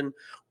election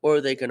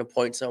or they can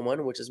appoint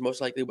someone, which is most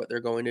likely what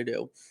they're going to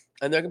do.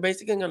 And they're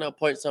basically going to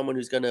appoint someone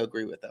who's going to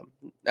agree with them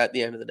at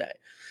the end of the day.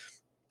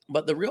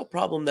 But the real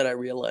problem that I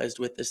realized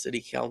with the city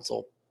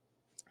council,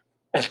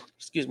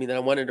 excuse me, that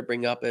I wanted to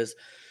bring up is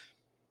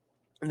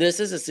this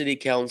is a city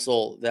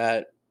council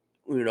that,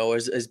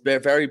 is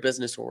very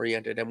business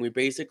oriented. And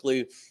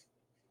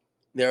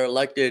they're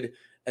elected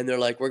and they're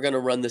like, we're going to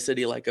run the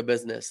city like a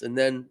business. And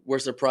then we're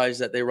surprised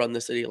that they run the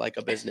city like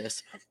a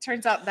business.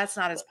 Turns out that's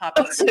not as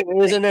popular.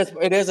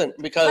 It isn't,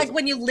 because like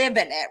when you live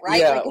in it, right?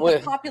 Yeah, like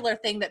it's a popular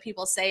thing that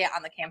people say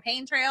on the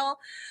campaign trail.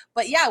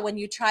 But yeah, when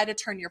you try to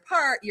turn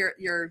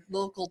your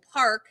local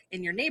park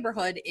in your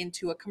neighborhood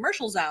into a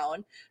commercial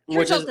zone,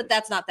 turns out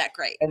that's not that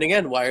great. And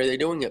again, why are they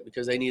doing it?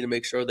 Because they need to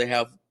make sure they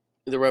have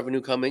the revenue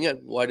coming in.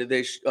 Why did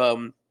they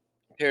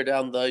tear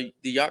down the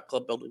yacht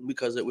club building?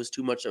 Because it was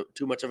too much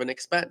of an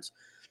expense.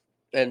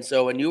 And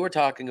so when you were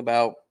talking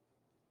about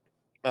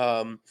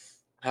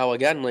how,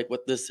 again, like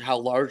with this, how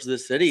large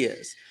this city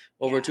is,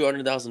 over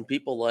 200,000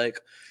 people, like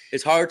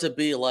it's hard to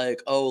be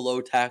like, oh,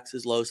 low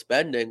taxes, low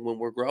spending when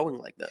we're growing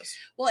like this.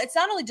 Well, it's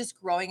not only just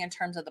growing in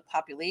terms of the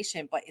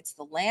population, but it's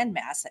the land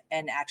mass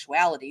and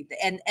actuality.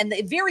 And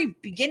the very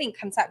beginning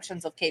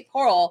conceptions of Cape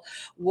Coral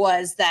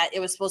was that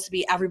it was supposed to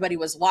be everybody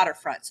was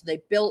waterfront. So they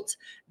built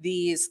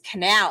these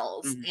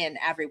canals in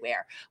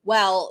everywhere.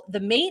 Well, the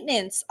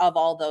maintenance of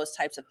all those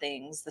types of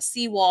things, the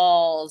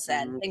seawalls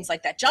and things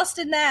like that, just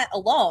in that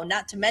alone,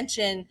 not to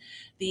mention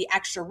the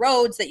extra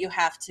roads that you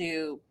have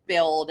to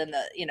build and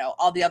the, you know,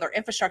 all the other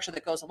infrastructure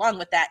that goes along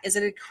with that, is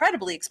an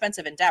incredibly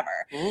expensive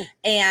endeavor.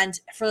 And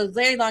for a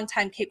very long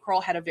time, Cape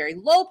Coral had a very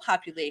low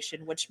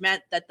population, which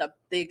meant that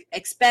the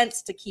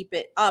expense to keep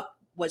it up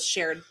was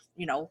shared,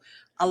 you know,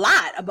 a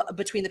lot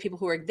between the people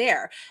who are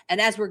there.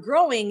 And as we're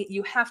growing,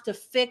 you have to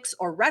fix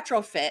or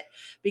retrofit,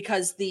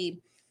 because the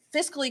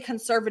fiscally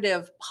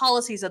conservative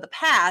policies of the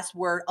past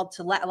were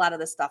to let a lot of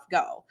this stuff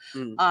go.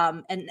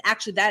 And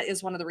actually, that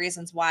is one of the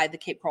reasons why the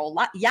Cape Coral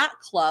Yacht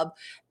Club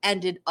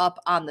ended up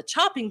on the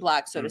chopping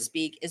block, so to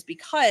speak, is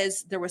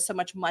because there was so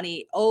much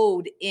money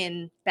owed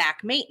in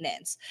back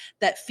maintenance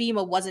that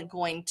FEMA wasn't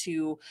going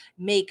to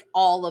make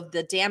all of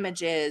the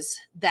damages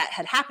that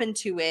had happened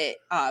to it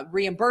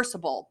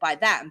reimbursable by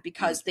them,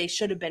 because they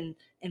should have been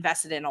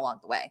invested in along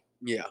the way.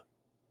 Yeah.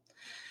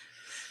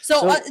 So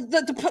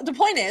the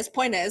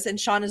point is, and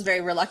Sean is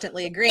very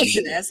reluctantly agreeing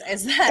to this,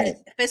 is that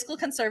fiscal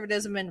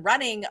conservatism and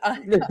running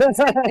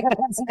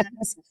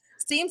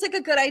seems like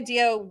a good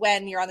idea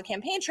when you're on the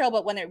campaign trail,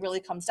 but when it really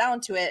comes down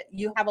to it,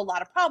 you have a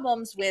lot of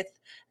problems with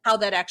how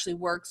that actually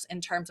works in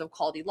terms of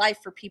quality life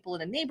for people in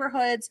the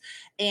neighborhoods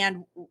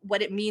and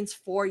what it means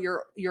for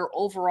your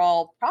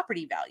overall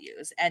property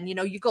values. And, you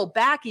know, you go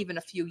back even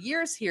a few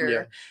years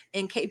here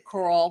in Cape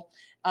Coral,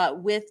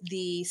 with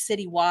the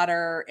city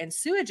water and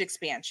sewage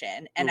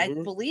expansion. And I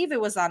believe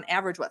it was on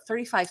average,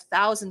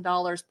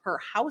 $35,000 per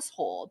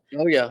household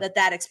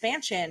that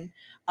expansion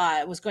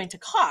was going to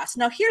cost.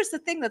 Now, here's the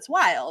thing that's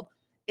wild,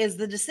 is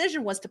the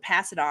decision was to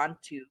pass it on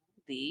to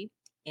the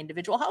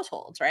individual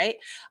households, right?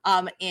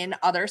 In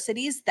other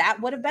cities,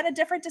 that would have been a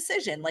different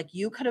decision. Like,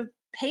 you could have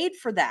paid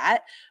for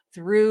that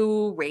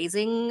through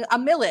raising a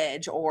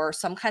millage or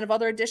some kind of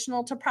other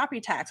additional to property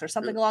tax or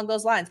something along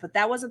those lines. But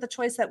that wasn't the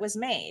choice that was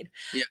made.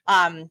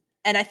 And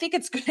I think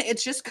it's good.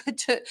 It's just good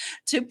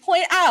to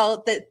point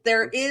out that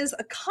there is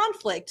a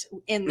conflict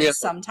in this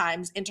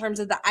sometimes in terms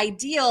of the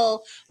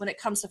ideal when it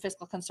comes to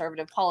fiscal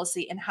conservative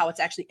policy and how it's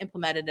actually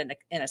implemented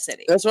in a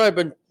city. That's why I've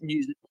been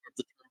using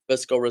the term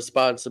fiscal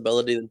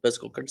responsibility than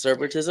fiscal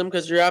conservatism,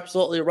 because you're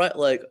absolutely right.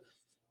 Like,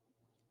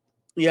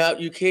 you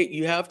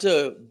have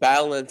to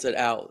balance it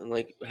out, and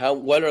like,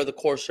 what are the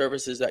core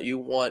services that you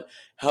want?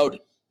 How do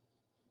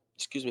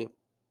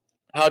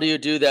you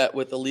do that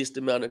with the least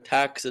amount of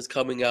taxes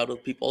coming out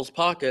of people's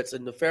pockets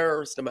and the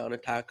fairest amount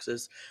of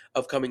taxes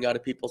of coming out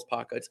of people's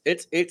pockets?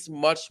 It's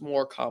much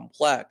more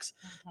complex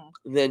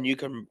than you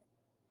can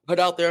put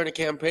out there in a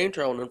campaign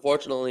trail. And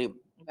unfortunately,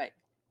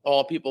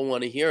 all people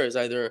want to hear is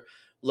either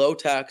low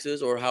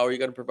taxes or how are you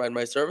going to provide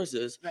my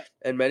services?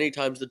 And many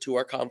times the two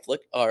are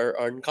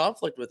in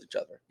conflict with each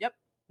other.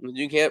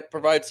 You can't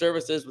provide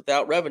services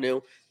without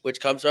revenue, which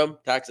comes from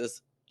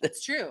taxes.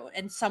 That's true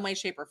in some way,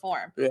 shape, or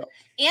form.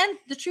 And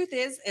the truth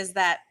is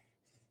that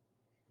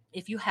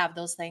if you have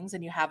those things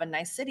and you have a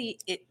nice city,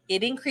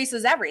 it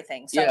increases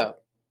everything. So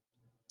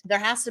there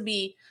has to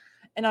be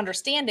an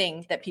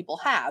understanding that people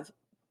have.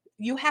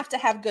 You have to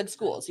have good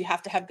schools. You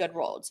have to have good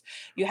roads.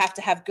 You have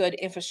to have good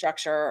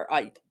infrastructure,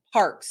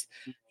 parks.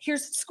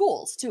 Here's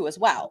schools too as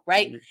well,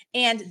 right?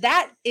 And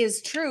that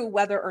is true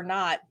whether or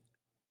not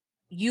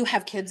you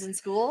have kids in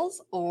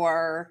schools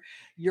or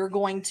you're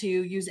going to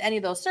use any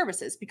of those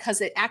services,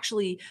 because it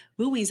actually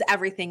buoys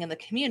everything in the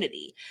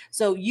community.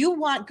 So you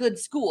want good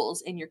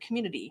schools in your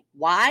community.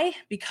 Why?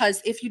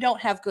 Because if you don't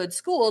have good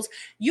schools,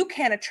 you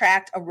can't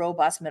attract a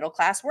robust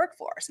middle-class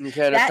workforce. You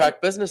can't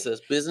attract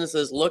businesses.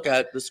 Businesses look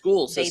at the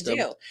school system.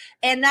 They do.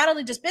 And not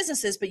only just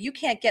businesses, but you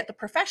can't get the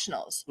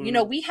professionals. You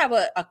know, we have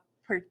a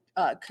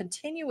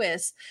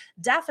continuous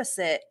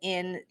deficit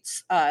in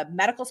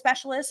medical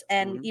specialists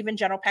and even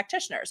general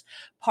practitioners.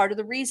 Part of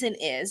the reason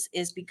is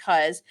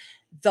because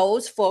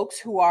those folks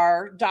who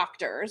are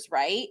doctors,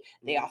 right?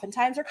 They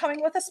oftentimes are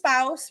coming with a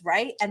spouse,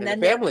 right? And then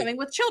they're coming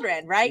with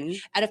children, right?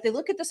 And if they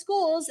look at the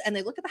schools and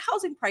they look at the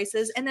housing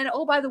prices, and then,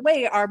 oh, by the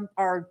way,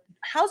 our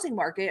housing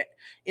market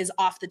is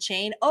off the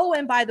chain. Oh,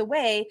 and by the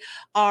way,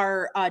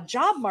 our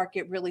job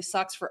market really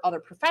sucks for other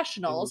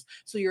professionals.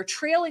 So your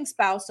trailing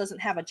spouse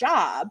doesn't have a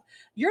job.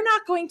 You're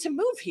not going to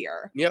move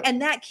here.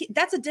 And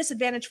that's a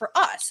disadvantage for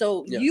us.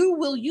 So you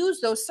will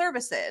use those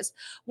services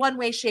one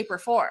way, shape, or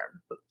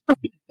form.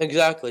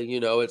 Exactly.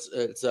 You know, it's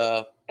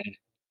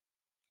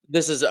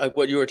this is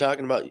what you were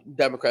talking about,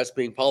 Democrats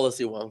being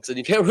policy wonks, and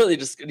you can't really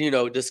just,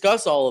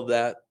 discuss all of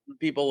that.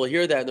 People will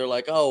hear that and they're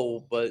like,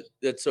 oh, but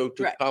it's so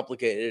too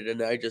complicated,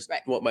 and I just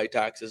want my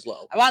taxes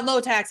low. I want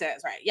low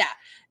taxes, right?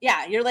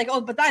 Yeah. You're like,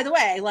 oh, but by the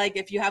way, like,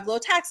 if you have low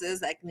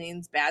taxes, that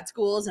means bad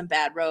schools and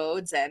bad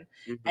roads, and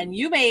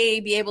you may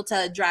be able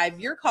to drive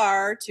your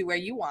car to where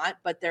you want,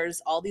 but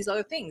there's all these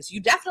other things. You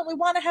definitely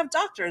want to have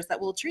doctors that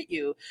will treat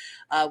you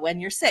when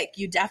you're sick.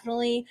 You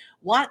definitely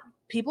want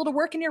people to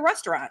work in your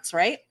restaurants,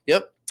 right?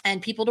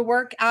 and people to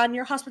work on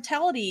your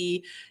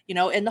hospitality, in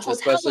the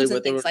especially hotels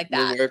and things like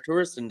that. Our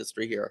tourist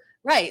industry here.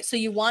 Right. So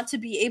you want to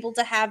be able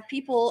to have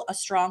people, a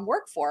strong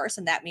workforce,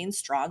 and that means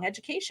strong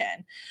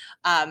education.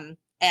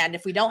 And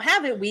if we don't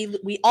have it,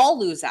 we all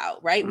lose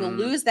out, right? We'll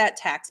lose that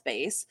tax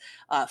base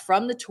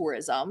from the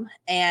tourism,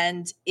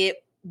 and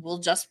it will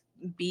just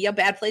be a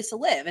bad place to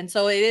live. And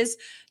so it is,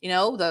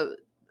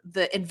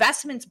 the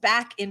investments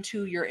back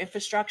into your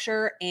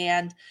infrastructure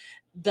and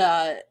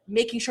the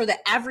making sure that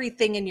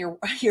everything in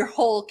your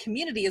whole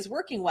community is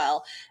working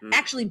well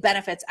actually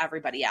benefits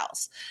everybody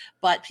else.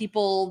 But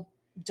people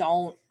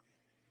don't.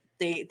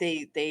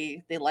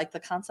 They like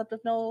the concept of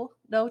no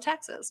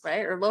taxes,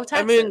 right? Or low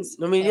taxes.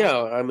 I mean,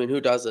 yeah. I mean,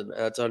 who doesn't?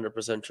 That's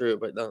 100% true.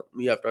 But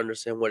you have to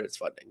understand what it's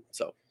funding.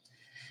 So,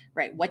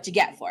 right, what you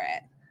get for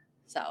it.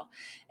 So,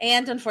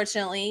 and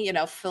unfortunately,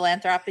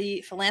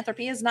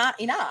 philanthropy is not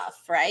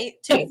enough,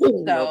 right? Too.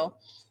 So,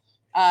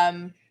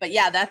 but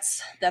yeah,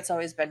 that's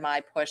always been my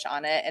push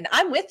on it, and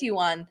I'm with you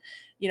on,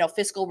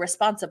 fiscal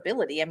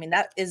responsibility. I mean,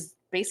 that is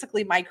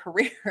basically my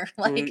career.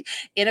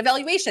 In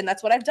evaluation,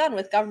 that's what I've done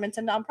with governments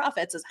and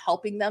nonprofits, is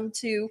helping them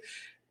to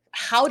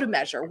how to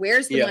measure,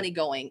 where's the money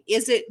going,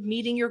 is it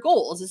meeting your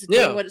goals, is it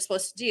doing what it's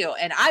supposed to do.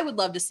 And I would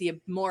love to see a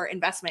more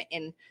investment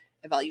in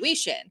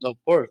evaluation, of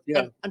course.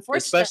 Unfortunately,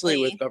 especially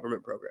with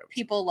government programs,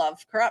 people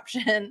love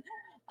corruption.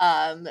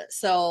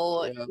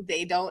 So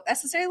they don't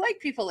necessarily like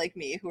people like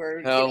me who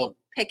are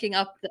picking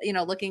up,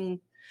 looking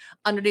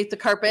underneath the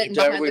carpet and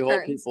behind the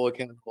curtains. People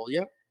accountable.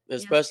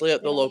 Especially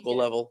at the local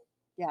level.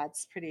 Yeah,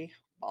 it's pretty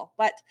cool.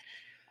 But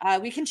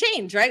we can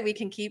change, right? We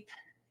can keep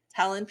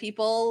telling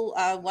people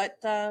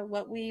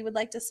what we would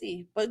like to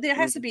see. But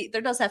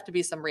there does have to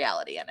be some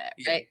reality in it,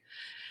 right?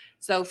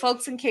 So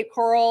folks in Cape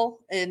Coral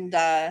and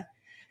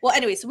well,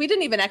 anyway, so we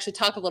didn't even actually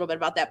talk a little bit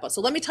about that. But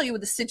so let me tell you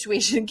what the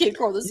situation in Cape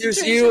Coral.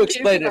 You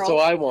explain it, so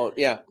I won't.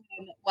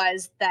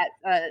 Was that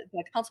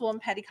the Councilwoman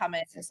Patty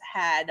Cummins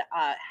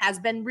has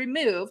been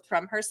removed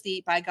from her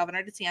seat by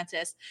Governor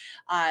DeSantis,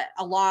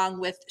 along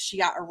with she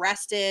got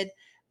arrested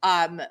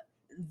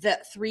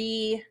with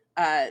three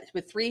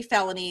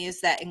felonies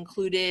that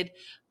included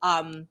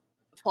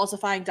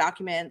falsifying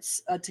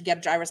documents to get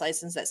a driver's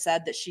license that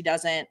said that she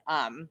doesn't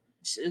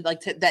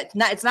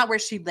it's not where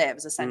she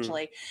lives,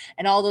 essentially.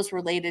 And all those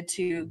related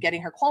to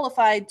getting her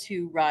qualified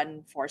to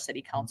run for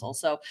city council.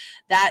 So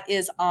that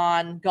is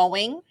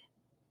ongoing,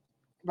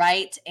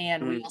 right?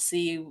 And we will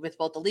see with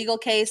both the legal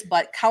case,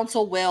 but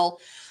council will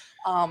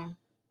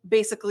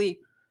basically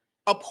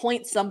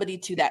appoint somebody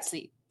to that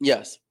seat.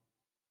 Yes.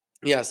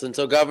 And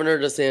so Governor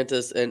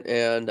DeSantis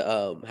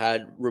and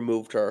had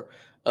removed her.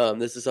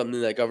 This is something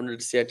that Governor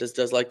DeSantis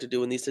does like to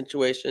do in these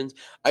situations.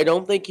 I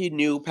don't think he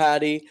knew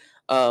Patty.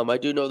 I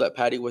do know that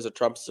Patty was a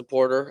Trump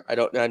supporter. I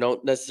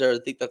don't necessarily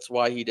think that's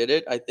why he did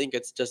it. I think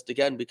it's just,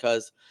 again,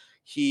 because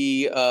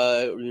he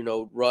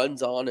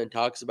runs on and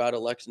talks about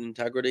election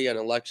integrity and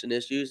election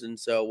issues. And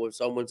so when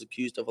someone's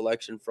accused of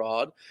election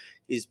fraud,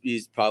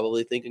 he's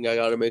probably thinking, I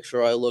got to make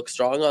sure I look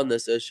strong on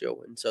this issue.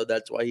 And so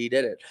that's why he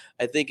did it.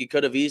 I think he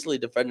could have easily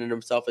defended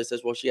himself. He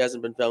says, well, she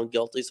hasn't been found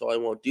guilty, so I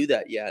won't do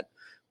that yet.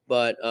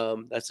 But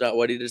that's not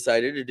what he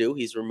decided to do.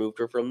 He's removed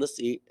her from the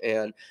seat.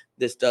 And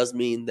this does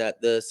mean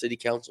that the city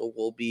council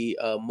will be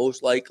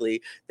most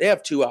likely, they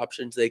have two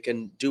options. They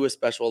can do a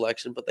special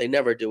election, but they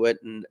never do it.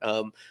 And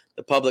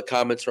the public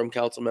comments from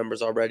council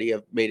members already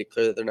have made it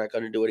clear that they're not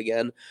going to do it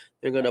again.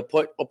 They're going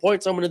to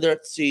appoint someone to their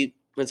seat.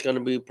 It's going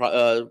to be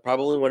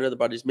probably one of the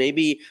buddies.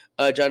 Maybe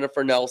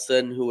Jennifer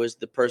Nelson, who is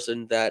the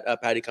person that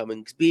Patty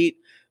Cummins beat,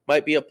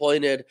 might be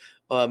appointed.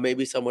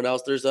 Maybe someone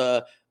else. There's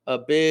a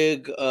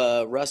big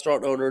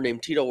restaurant owner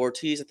named Tito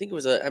Ortiz. I think it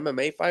was an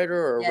MMA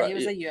fighter, or he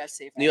was a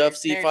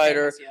UFC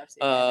fighter.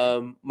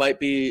 Might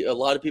be, a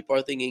lot of people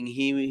are thinking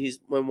he's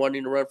been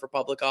wanting to run for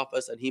public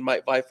office, and he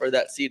might vie for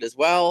that seat as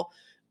well.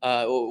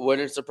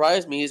 Wouldn't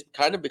surprise me. He's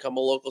kind of become a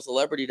local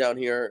celebrity down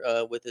here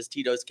with his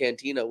Tito's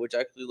Cantina, which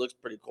actually looks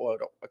pretty cool.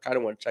 I kind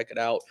of want to check it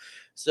out.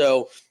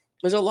 So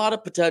there's a lot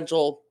of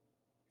potential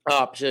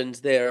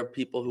options there,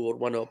 people who would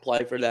want to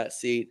apply for that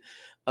seat.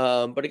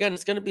 But again,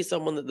 it's going to be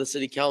someone that the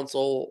city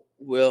council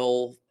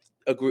will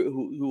agree,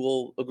 who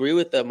will agree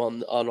with them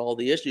on all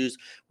the issues,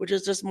 which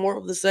is just more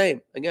of the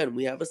same. Again,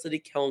 we have a city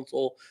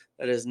council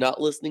that is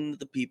not listening to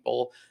the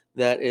people,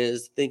 that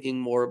is thinking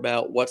more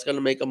about what's going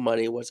to make them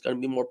money, what's going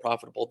to be more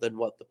profitable than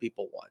what the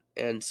people want.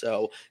 And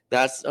so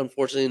that's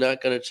unfortunately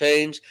not going to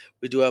change.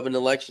 We do have an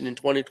election in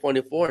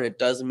 2024, and it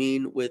does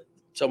mean with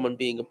someone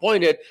being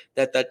appointed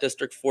that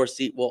District 4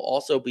 seat will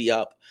also be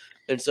up.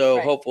 And so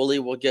hopefully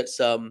we'll get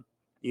some,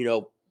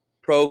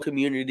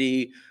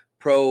 pro-community,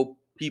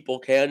 pro-people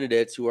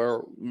candidates who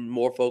are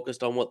more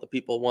focused on what the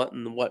people want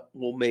and what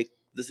will make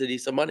the city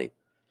some money.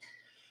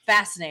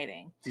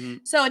 Fascinating.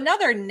 So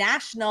another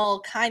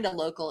national kind of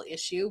local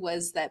issue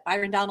was that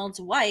Byron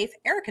Donald's wife,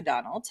 Erica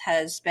Donald,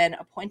 has been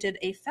appointed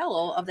a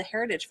fellow of the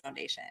Heritage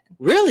Foundation.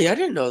 Really? I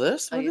didn't know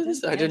this. I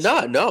did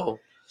not know.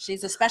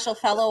 She's a special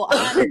fellow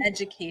on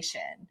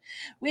education,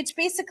 which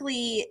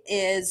basically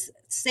is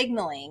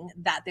signaling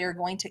that they're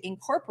going to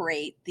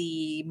incorporate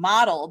the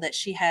model that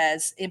she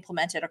has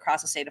implemented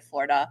across the state of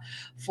Florida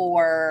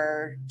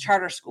for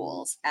charter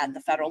schools at the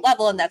federal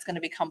level. And that's going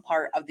to become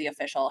part of the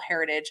official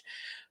Heritage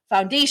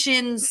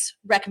Foundation's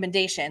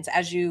recommendations.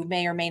 As you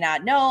may or may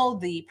not know,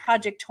 the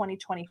Project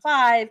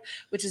 2025,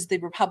 which is the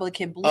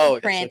Republican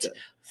blueprint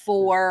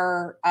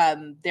for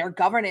their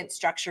governance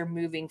structure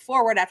moving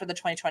forward after the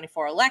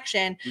 2024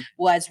 election,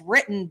 was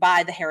written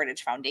by the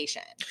Heritage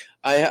Foundation.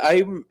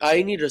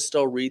 I need to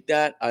still read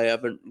that. I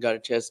haven't got a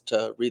chance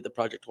to read the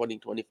Project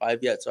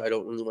 2025 yet, so I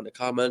don't really want to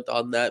comment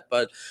on that.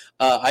 But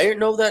I didn't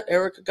know that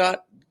Erica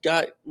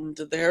got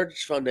into the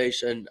Heritage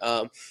Foundation.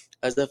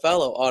 As a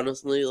fellow,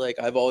 honestly, like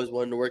I've always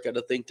wanted to work at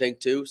a think tank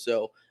too,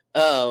 so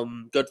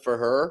good for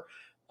her.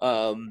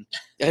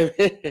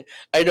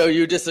 I know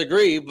you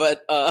disagree,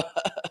 but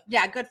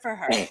yeah, good for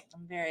her.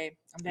 I'm very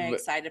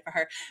excited for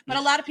her. But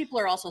a lot of people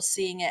are also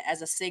seeing it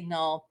as a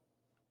signal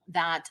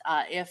that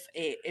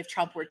if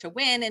Trump were to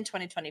win in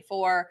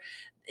 2024,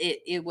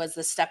 it was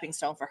the stepping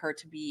stone for her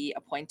to be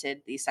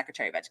appointed the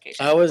Secretary of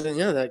Education.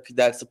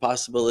 That's a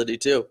possibility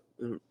too.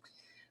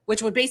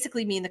 Which would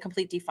basically mean the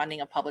complete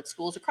defunding of public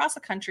schools across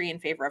the country in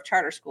favor of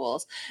charter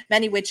schools,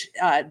 many which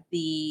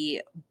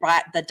the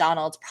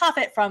Donalds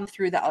profit from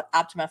through the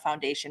Optima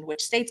Foundation,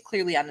 which states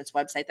clearly on its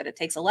website that it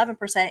takes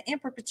 11% in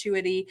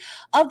perpetuity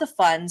of the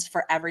funds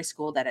for every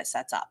school that it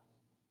sets up.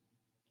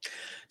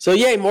 So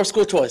yay, more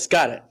school choice.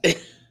 Got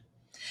it.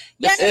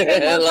 Yes,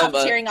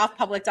 tearing off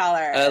public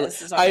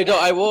dollars.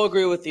 I will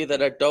agree with you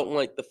that I don't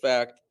like the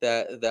fact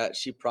that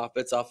she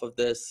profits off of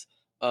this.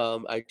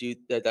 I do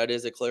that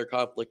is a clear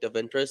conflict of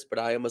interest, but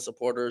I am a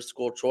supporter of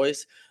school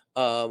choice.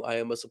 I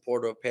am a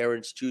supporter of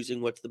parents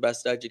choosing what's the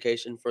best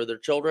education for their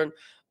children.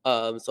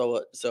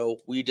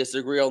 So we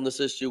disagree on this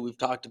issue. We've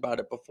talked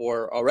about it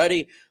before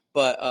already,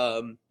 but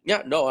I'm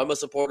a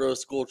supporter of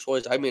school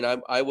choice. I mean,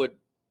 I would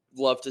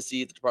love to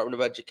see the Department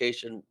of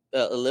Education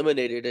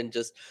eliminated and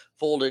just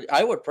folded.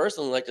 I would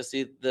personally like to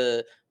see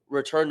the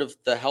return of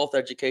the Health,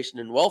 Education,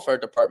 and Welfare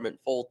Department,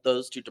 fold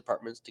those two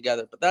departments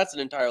together, but that's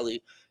an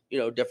entirely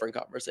different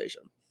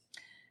conversation.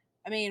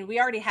 I mean, we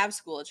already have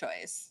school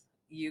choice.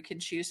 You can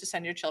choose to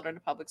send your children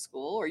to public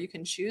school, or you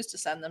can choose to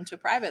send them to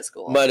private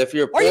school. But if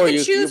you're poor,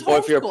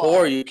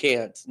 you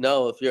can't.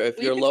 No, if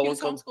you're low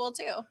income, homeschool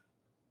too.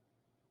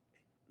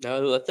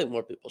 No, I think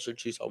more people should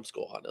choose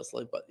homeschool,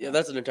 honestly. But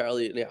that's an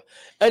entirely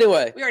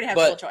Anyway, we already have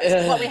school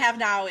choice. What we have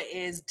now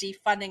is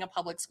defunding of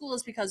public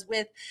schools, because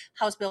with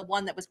House Bill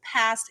 1 that was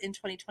passed in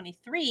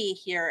 2023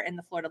 here in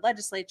the Florida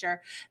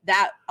Legislature,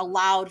 that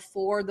allowed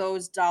for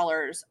those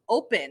dollars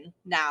open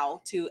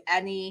now to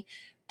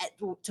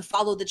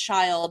follow the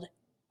child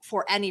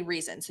for any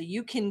reason. So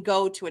you can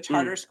go to a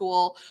charter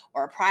school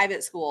or a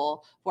private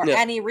school for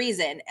any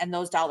reason, and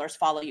those dollars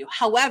follow you.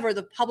 However,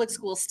 the public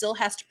school still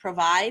has to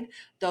provide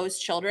those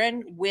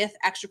children with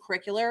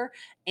extracurricular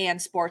and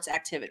sports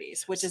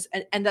activities, which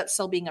end up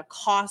still being a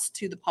cost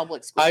to the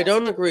public school. I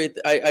don't agree.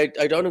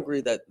 I don't agree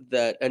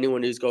that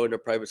anyone who's going to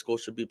private school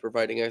should be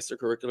providing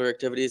extracurricular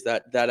activities.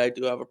 That I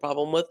do have a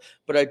problem with,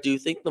 but I do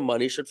think the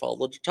money should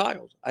follow the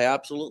child. I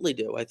absolutely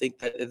do. I think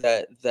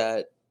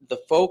that the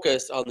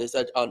focus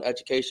on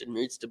education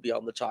needs to be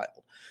on the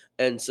child.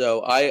 And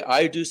so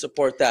I do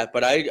support that,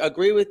 but I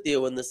agree with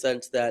you in the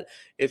sense that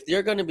if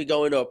they're going to be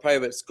going to a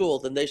private school,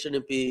 then they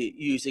shouldn't be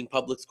using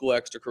public school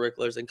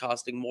extracurriculars and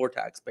costing more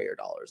taxpayer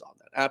dollars on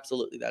that.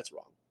 Absolutely, that's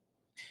wrong.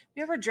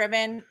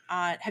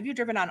 Have you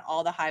driven on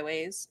all the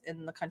highways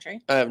in the country?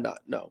 I have not,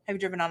 no. Have you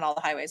driven on all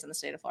the highways in the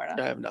state of Florida?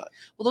 I have not.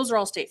 Well, those are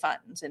all state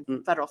funds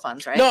and federal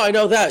funds, right? No, I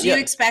know that. Do you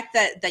expect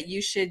that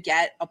you should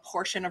get a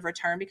portion of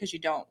return because you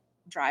don't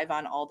drive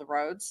on all the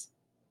roads?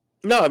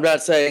 No, I'm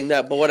not saying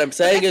that, but what I'm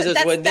saying is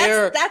when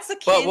that's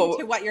akin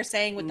to what you're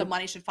saying with the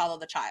money should follow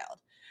the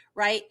child,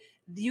 right?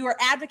 You are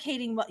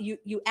advocating,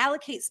 you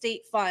allocate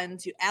state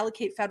funds, you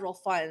allocate federal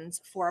funds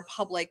for a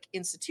public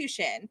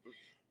institution,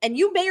 and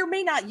you may or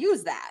may not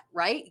use that,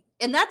 right?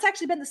 And that's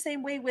actually been the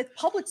same way with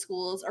public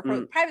schools or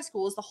private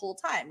schools the whole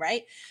time,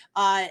 right?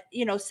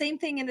 Same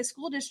thing in a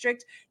school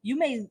district. You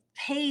may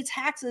pay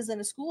taxes in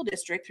a school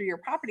district through your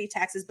property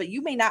taxes, but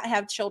you may not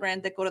have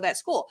children that go to that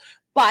school.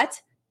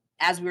 But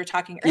as we were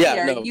talking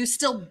earlier, you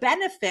still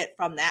benefit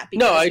from that.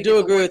 No, I do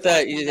agree with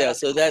that. Yeah,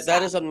 so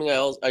that is something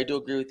else. I do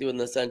agree with you in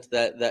the sense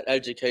that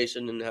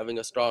education and having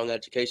a strong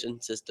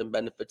education system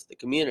benefits the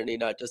community,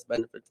 not just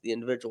benefits the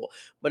individual.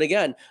 But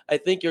again, I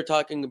think you're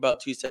talking about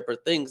two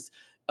separate things,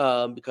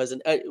 because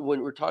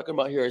when we're talking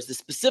about here is the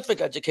specific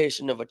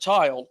education of a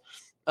child,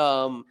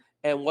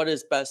 and what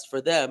is best for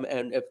them.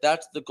 And if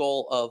that's the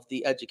goal of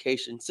the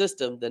education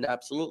system, then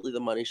absolutely the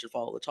money should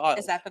follow the child.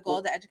 Is that the goal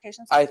of the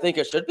education system? I think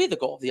it should be the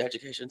goal of the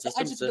education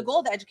system. The goal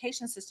of the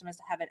education system is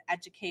to have an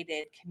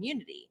educated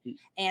community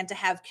and to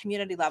have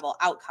community level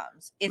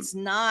outcomes. It's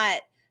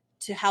not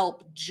to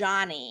help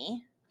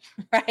Johnny,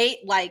 right?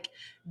 Like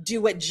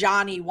do what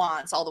Johnny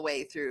wants all the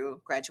way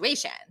through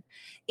graduation.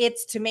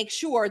 It's to make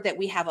sure that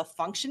we have a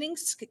functioning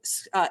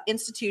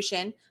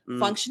institution,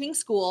 functioning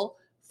school,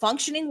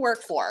 functioning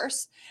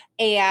workforce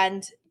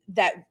and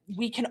that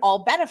we can all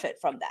benefit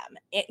from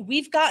them.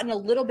 We've gotten a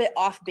little bit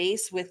off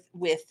base with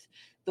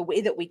the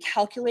way that we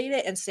calculate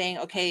it and saying,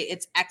 okay,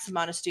 it's X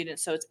amount of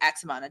students, so it's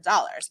X amount of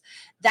dollars.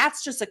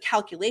 That's just a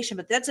calculation,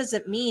 but that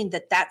doesn't mean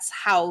that that's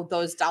how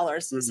those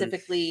dollars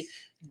specifically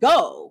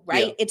go,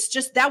 right? Yeah. It's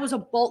just, that was a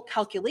bulk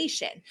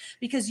calculation,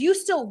 because you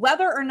still,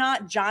 whether or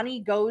not Johnny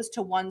goes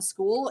to one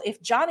school,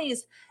 if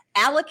Johnny's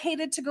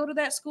allocated to go to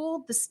that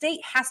school, the state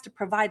has to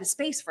provide a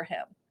space for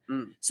him.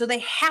 So they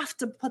have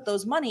to put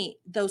those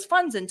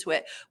funds into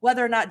it,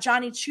 whether or not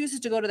Johnny chooses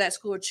to go to that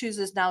school or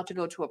chooses now to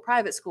go to a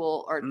private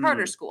school or a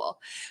charter school.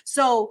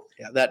 So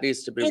yeah, that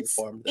needs to be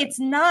reformed. It's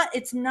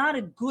not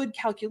a good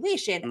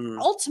calculation.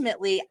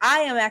 Ultimately,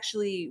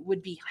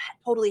 would be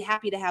totally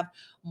happy to have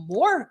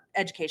more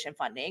education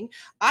funding.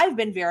 I've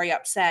been very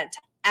upset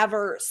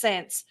ever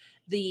since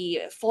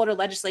the Florida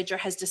Legislature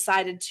has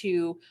decided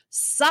to,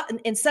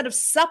 instead of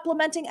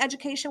supplementing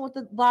education with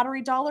the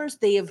lottery dollars,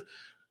 they have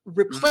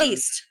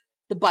replaced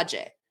the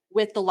budget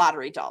with the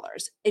lottery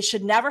dollars. It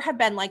should never have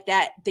been like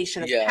that. They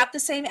should have kept the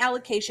same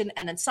allocation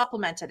and then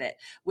supplemented it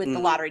with the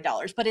lottery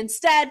dollars. But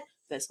instead,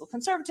 fiscal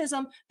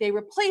conservatism, they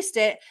replaced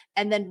it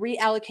and then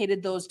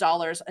reallocated those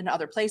dollars in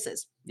other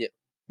places. Yeah.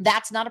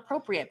 That's not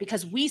appropriate,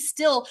 because you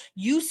still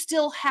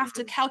have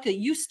to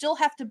calculate, you still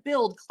have to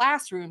build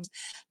classrooms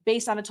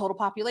based on a total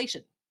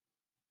population.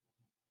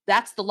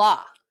 That's the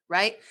law.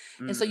 Right.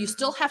 And so you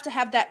still have to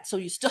have that. So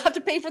you still have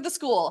to pay for the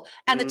school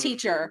and the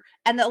teacher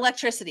and the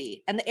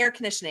electricity and the air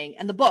conditioning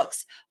and the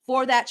books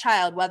for that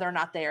child, whether or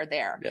not they are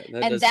there. Yeah,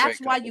 and that's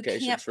why you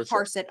can't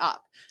parse it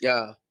up.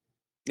 Yeah.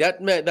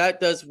 That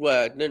does what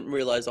I didn't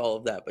realize all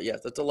of that. But yes,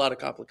 that's a lot of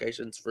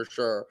complications for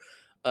sure.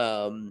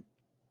 But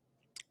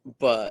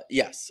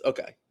yes,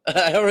 okay.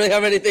 I don't really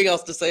have anything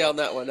else to say on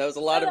that one. That was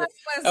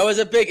that was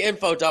a big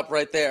info dump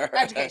right there.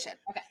 Education.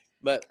 Okay.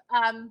 But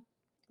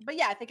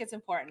yeah, I think it's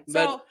important.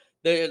 So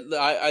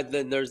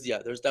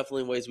there's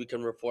definitely ways we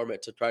can reform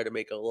it to try to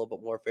make it a little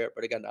bit more fair.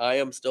 But again, I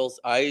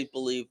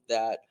believe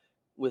that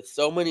with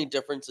so many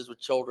differences with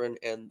children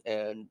and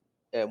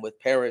with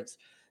parents,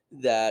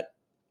 that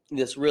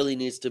this really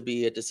needs to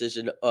be a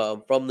decision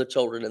from the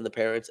children and the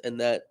parents,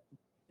 and that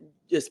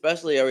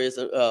especially areas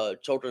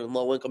of children in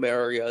low-income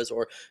areas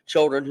or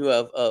children who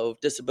have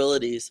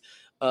disabilities,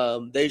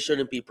 they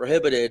shouldn't be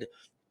prohibited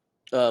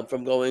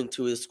from going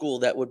to a school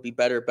that would be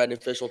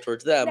beneficial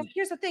towards them. Now,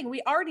 here's the thing.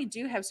 We already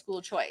do have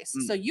school choice.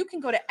 So you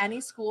can go to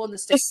any school in the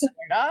state of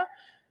Florida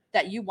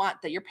that you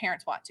want, that your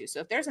parents want to.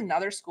 So if there's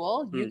another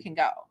school, you can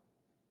go.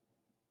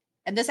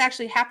 And this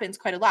actually happens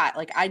quite a lot.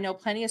 Like, I know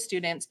plenty of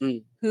students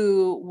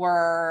who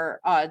were,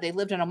 they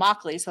lived in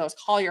Immokalee, so it was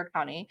Collier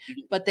County,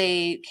 but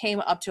they came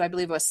up to, I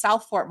believe it was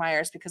South Fort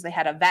Myers, because they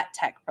had a vet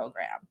tech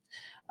program.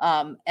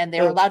 And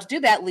they were allowed to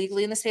do that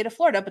legally in the state of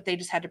Florida, but they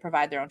just had to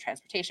provide their own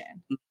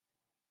transportation.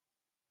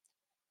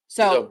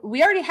 So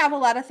we already have a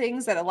lot of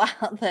things that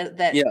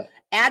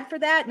add for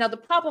that. Now, the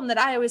problem that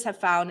I always have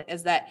found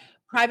is that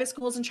private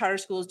schools and charter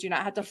schools do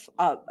not have to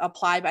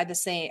apply by the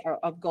same or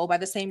go by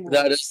the same rules.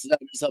 That is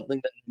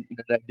something that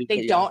I do.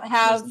 They don't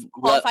have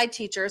qualified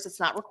teachers. It's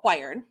not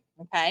required.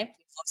 Okay.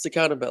 Less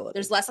accountability.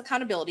 There's less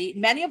accountability.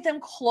 Many of them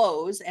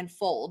close and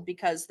fold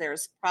because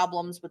there's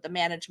problems with the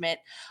management.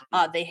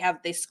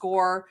 They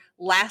score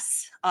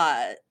less.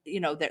 The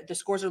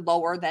scores are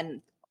lower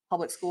than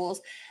public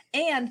schools,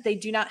 and they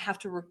do not have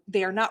to.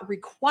 They are not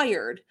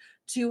required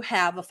to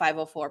have a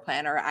 504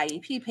 plan or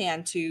IEP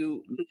plan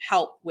to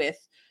help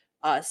with,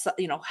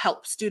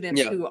 help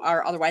students who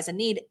are otherwise in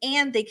need.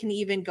 And they can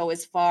even go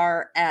as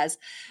far as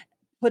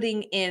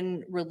putting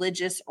in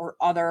religious or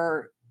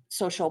other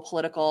social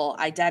political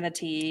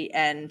identity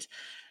and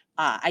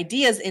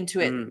ideas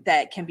into it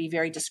that can be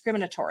very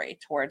discriminatory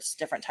towards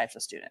different types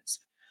of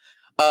students.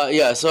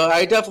 So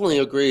I definitely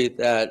agree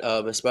that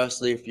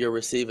especially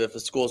if a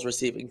school's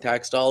receiving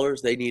tax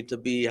dollars, they need to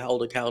be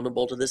held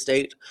accountable to the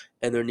state,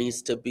 and there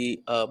needs to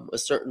be a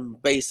certain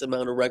base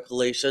amount of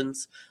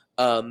regulations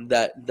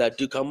that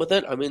do come with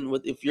it. I mean,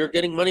 if you're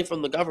getting money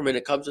from the government,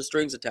 it comes with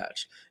strings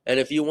attached, and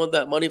if you want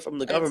that money from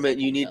the government,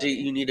 you need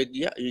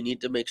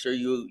to make sure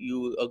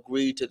you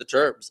agree to the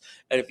terms.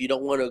 And if you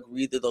don't want to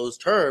agree to those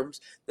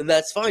terms, then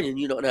that's fine, and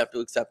you don't have to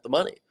accept the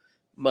money.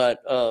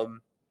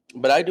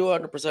 But I do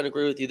 100%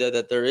 agree with you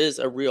that there is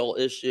a real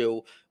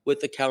issue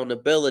with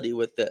accountability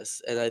with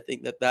this. And I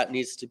think that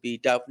needs to be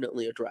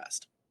definitely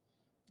addressed.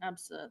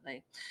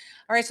 Absolutely.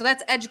 All right. So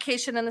that's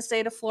education in the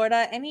state of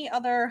Florida. Any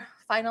other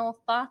final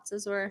thoughts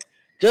as we're...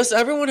 Just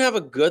everyone have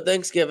a good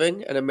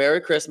Thanksgiving and a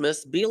Merry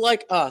Christmas. Be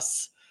like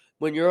us.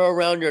 When you're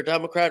around your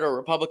Democrat or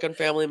Republican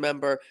family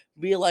member,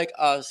 be like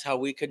us, how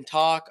we can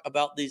talk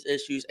about these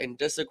issues and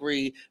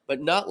disagree, but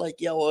not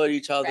like yell at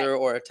each other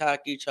or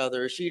attack each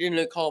other. She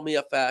didn't call me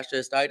a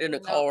fascist. I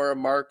didn't call her a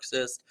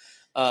Marxist.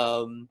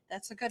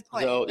 That's a good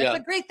point. So, that's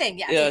a great thing.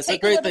 Yeah, it's a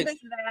great thing.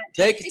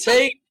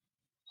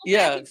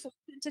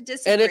 To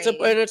disagree. And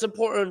it's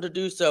important to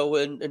do so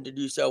and to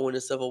do so in a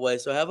civil way.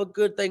 So have a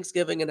good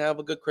Thanksgiving and have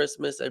a good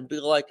Christmas, and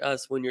be like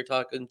us when you're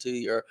talking to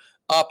your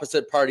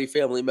opposite party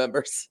family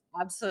members.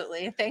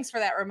 Absolutely. Thanks for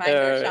that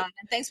reminder, Sean.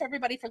 And thanks for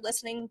everybody for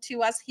listening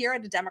to us here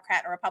at a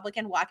Democrat and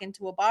Republican Walk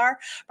Into a Bar,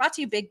 brought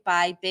to you big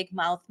by Big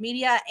Mouth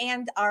Media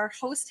and our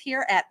host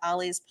here at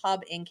Ollie's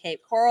Pub in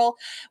Cape Coral.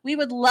 We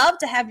would love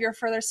to have your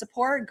further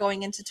support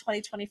going into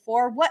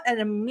 2024. What an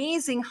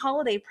amazing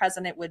holiday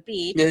present it would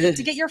be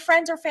to get your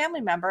friends or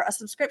family member a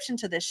subscription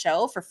to this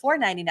show for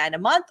 $4.99 a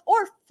month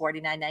or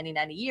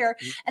 $49.99 a year.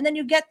 And then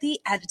you get the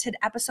edited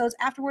episodes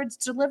afterwards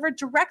delivered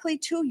directly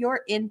to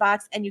your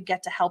inbox, and you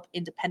get to help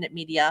independent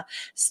media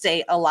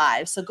stay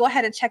alive. So go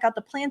ahead and check out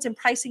the plans and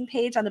pricing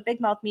page on the Big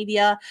Mouth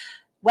Media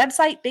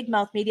website,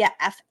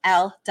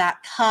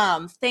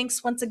 bigmouthmediafl.com.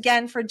 Thanks once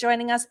again for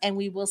joining us, and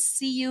we will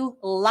see you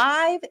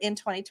live in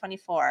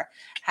 2024.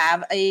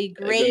 Have a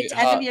great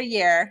end of your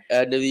year.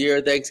 End of the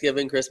year,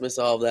 Thanksgiving, Christmas,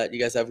 all of that. You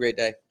guys have a great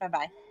day.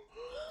 Bye-bye.